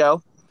 days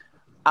ago,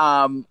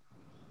 there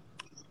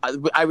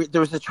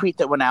was a tweet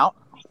that went out,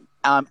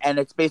 and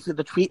it's basically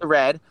the tweet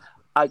read,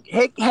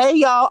 "Hey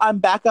y'all, I'm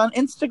back on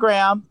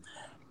Instagram,"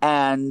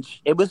 and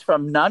it was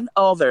from none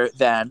other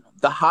than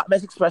the Hot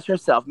Mess Express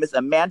herself, Miss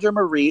Amanda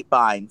Marie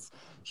Bynes.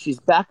 She's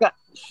back up.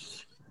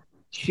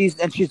 She's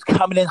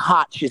coming in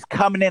hot. She's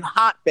coming in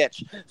hot,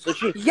 bitch. So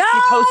she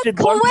posted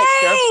one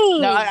picture.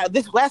 Now,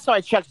 this last time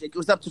I checked, it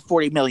was up to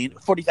 40,000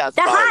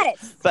 The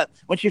hottest. But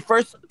when she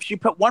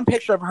put one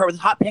picture of her with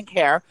hot pink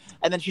hair,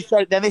 and then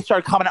they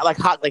started coming out like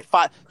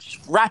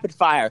rapid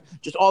fire.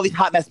 Just all these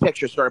hot mess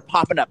pictures started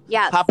popping up.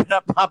 Yeah, popping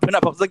up. I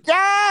was like,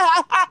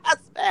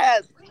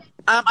 yes.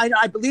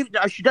 I believe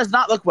she does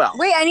not look well.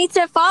 Wait, I need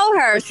to follow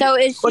her. So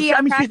is she?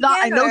 She's not.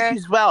 I know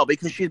she's well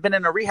because she's been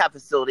in a rehab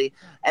facility,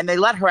 and they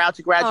let her out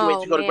to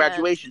graduate to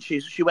graduation.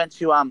 She went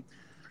to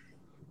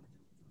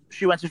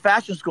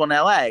fashion school in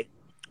L.A.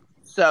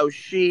 So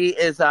she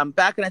is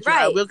back in it.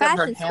 Right, I will get her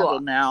fashion handle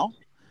school. now.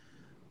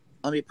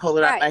 Let me pull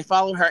it up. Right. I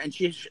follow her, and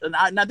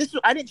now this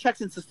I didn't check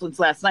since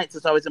last night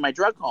since I was in my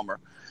drug coma.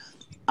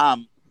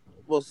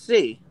 We'll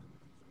see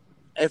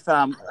if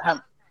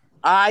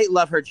I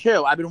love her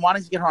too. I've been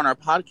wanting to get her on our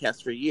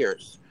podcast for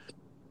years.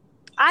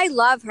 I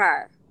love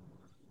her.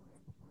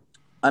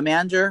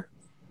 Amanda?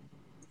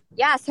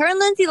 Yes, her and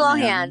Lindsay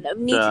Lohan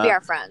need to be our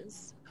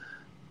friends.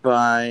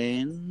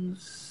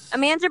 Bynes.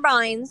 Amanda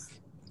Bynes.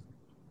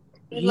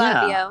 We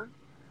love you.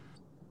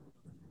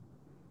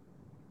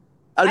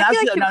 Oh, now I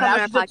feel she's like you're coming on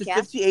up our to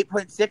podcast.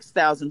 58.6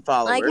 thousand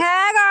followers. Like, hey,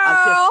 She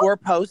girl. has 4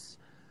 posts.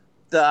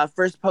 The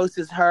first post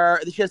is her.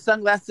 She has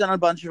sunglasses on a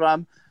bunch of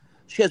them.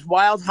 She has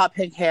wild hot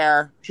pink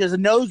hair. She has a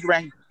nose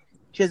ring.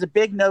 She has a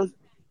big nose.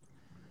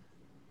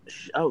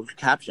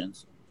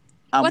 Captions.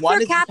 What's one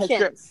her is the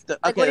captions? Picture,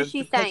 What is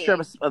she saying? Picture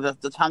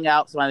of the tongue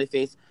out, smiley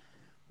face.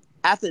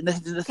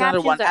 This is another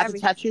one. At the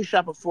tattoo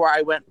shop before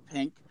I went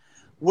pink.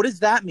 What does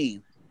that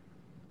mean?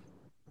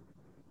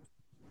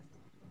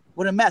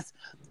 What a mess.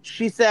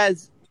 She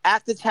says,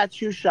 at the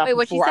tattoo shop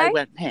before I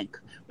went pink.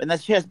 And then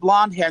she has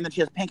blonde hair and then she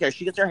has pink hair.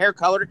 She gets her hair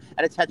colored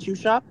at a tattoo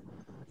shop.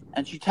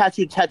 And she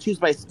tattooed Tattoos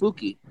by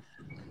Spooky.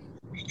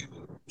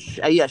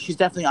 She's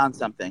definitely on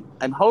something.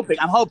 I'm hoping.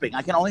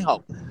 I can only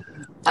hope.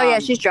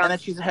 She's drunk. And then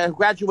she's her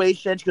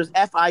graduation. She goes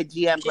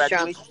FIDM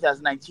graduation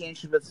 2019.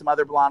 She's with some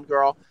other blonde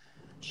girl.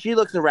 She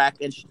looks a wreck,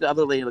 and the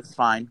other lady looks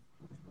fine.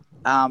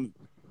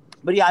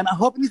 But yeah, I'm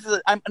hoping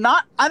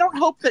I don't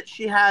hope that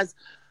she has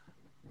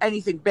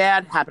anything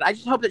bad happen. I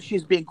just hope that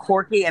she's being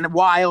quirky and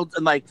wild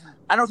and like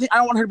I don't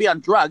want her to be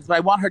on drugs, but I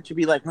want her to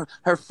be like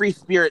her free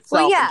spirit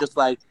self and just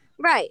like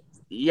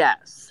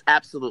yes,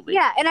 absolutely.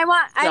 Yeah, and I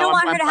don't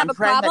want her to have a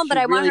problem, but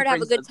I want her to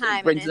have a good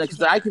time.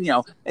 Because I can,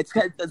 it's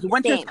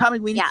winter's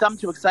coming. We need something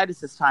to excite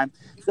us this time.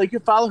 So you can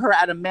follow her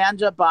at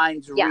Amanda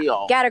Bynes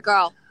Real. Get a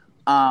girl.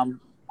 On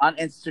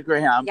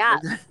Instagram. Yeah.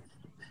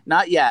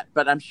 Not yet,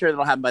 but I'm sure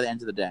that'll happen by the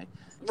end of the day.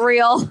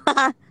 Real.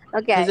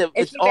 Okay.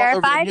 It's all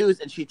over the news,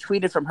 and she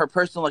tweeted from her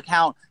personal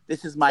account.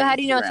 This is my. So how Instagram.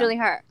 do you know it's really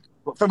her?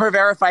 From her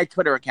verified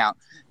Twitter account,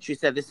 she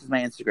said, "This is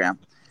my Instagram."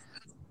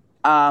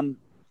 Oh,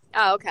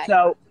 okay.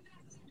 So.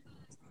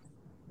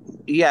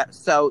 Yeah,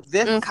 so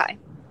this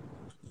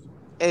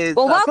is...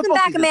 Well, welcome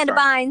back, Amanda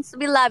Bynes.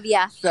 We love you.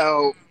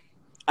 So,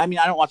 I mean,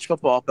 I don't watch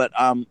football, but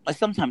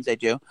sometimes I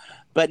do.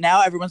 But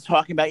now everyone's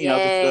talking about,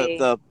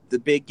 the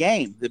big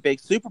game, the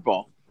big Super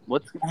Bowl.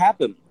 What's going to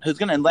happen? Who's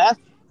going to last?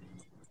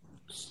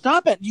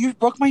 Stop it. You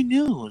broke my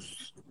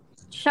news.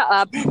 Shut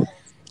up.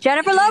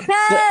 Jennifer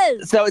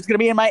Lopez! So it's going to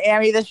be in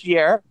Miami this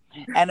year.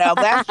 And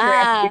last year,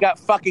 after we got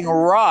fucking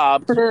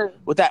robbed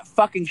with that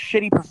fucking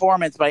shitty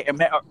performance by...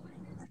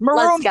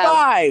 Maroon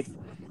 5.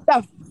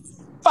 The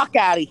fuck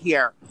out of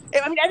here.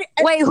 I mean,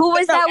 wait, who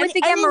was that with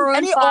again? Maroon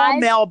 5? Any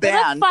all-male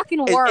band.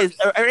 Fucking worse.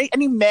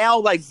 Any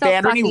male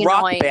band or any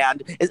rock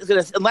band is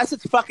gonna, unless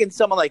it's fucking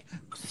someone like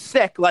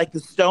sick like the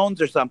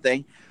Stones or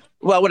something.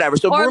 Well, whatever.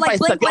 So Maroon 5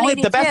 sucked.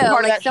 The best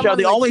part of that show,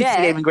 the only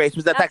saving grace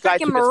was that guy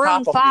took his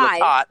top off and he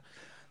was hot.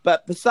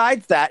 But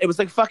besides that, it was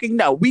like, fucking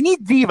no. We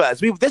need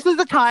divas. This is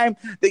the time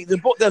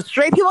the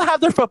straight people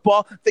have their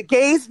football. The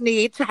gays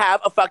need to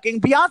have a fucking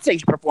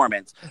Beyonce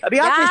performance, a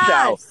Beyonce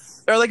show,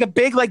 or like a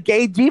big like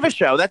gay diva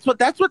show. That's what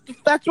the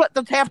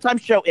halftime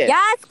show is.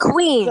 Yes,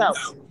 Queen. So,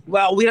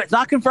 well, it's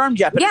not confirmed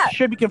yet, but it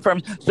should be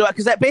confirmed. So,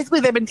 because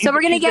basically they've been. So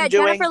we're gonna get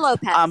Jennifer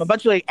Lopez. A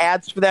bunch of like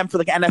ads for them for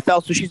like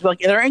NFL. So she's like,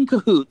 they're in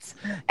cahoots,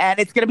 and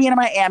it's gonna be in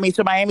Miami.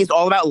 So Miami's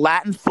all about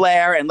Latin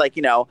flair and like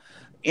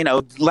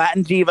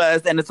Latin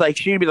divas, and it's like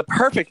she'd be the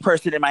perfect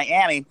person in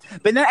Miami.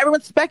 But then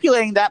everyone's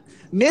speculating that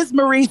Ms.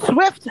 Marie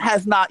Swift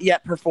has not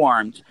yet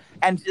performed,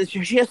 and she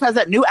just has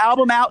that new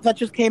album out that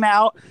just came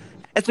out.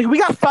 It's like we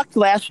got fucked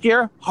last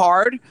year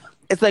hard.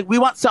 It's like we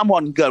want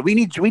someone good. We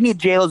need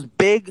J-Lo's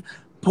big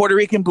Puerto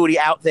Rican booty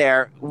out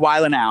there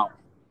wiling out.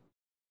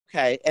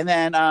 Okay, and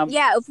then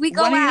if we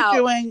go out,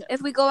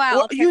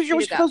 well, you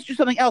were supposed to do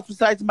something else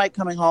besides Mike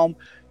coming home.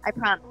 I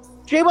promise.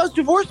 J-Lo's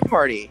divorce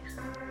party.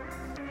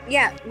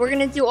 Yeah, we're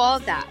gonna do all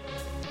of that,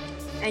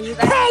 and you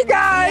guys hey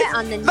guys, see it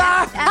on the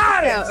next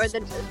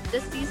episode or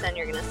this season.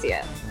 You're gonna see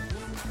it.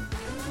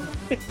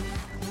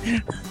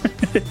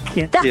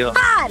 Can't the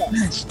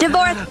hottest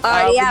divorce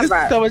party ever. This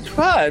is so much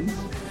fun.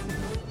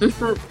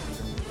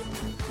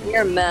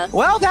 You're a mess.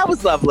 Well, that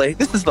was lovely.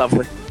 This is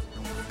lovely.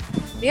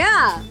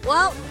 Yeah.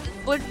 Well,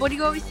 what do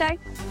you always say?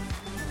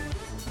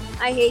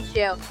 I hate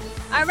you.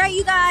 All right,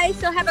 you guys.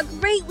 So have a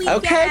great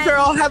weekend. Okay,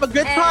 girl. Have a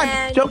good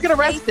time. Don't get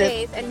arrested.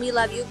 Stay safe, and we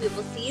love you. We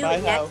will see you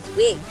next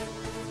week.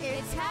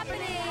 It's happening.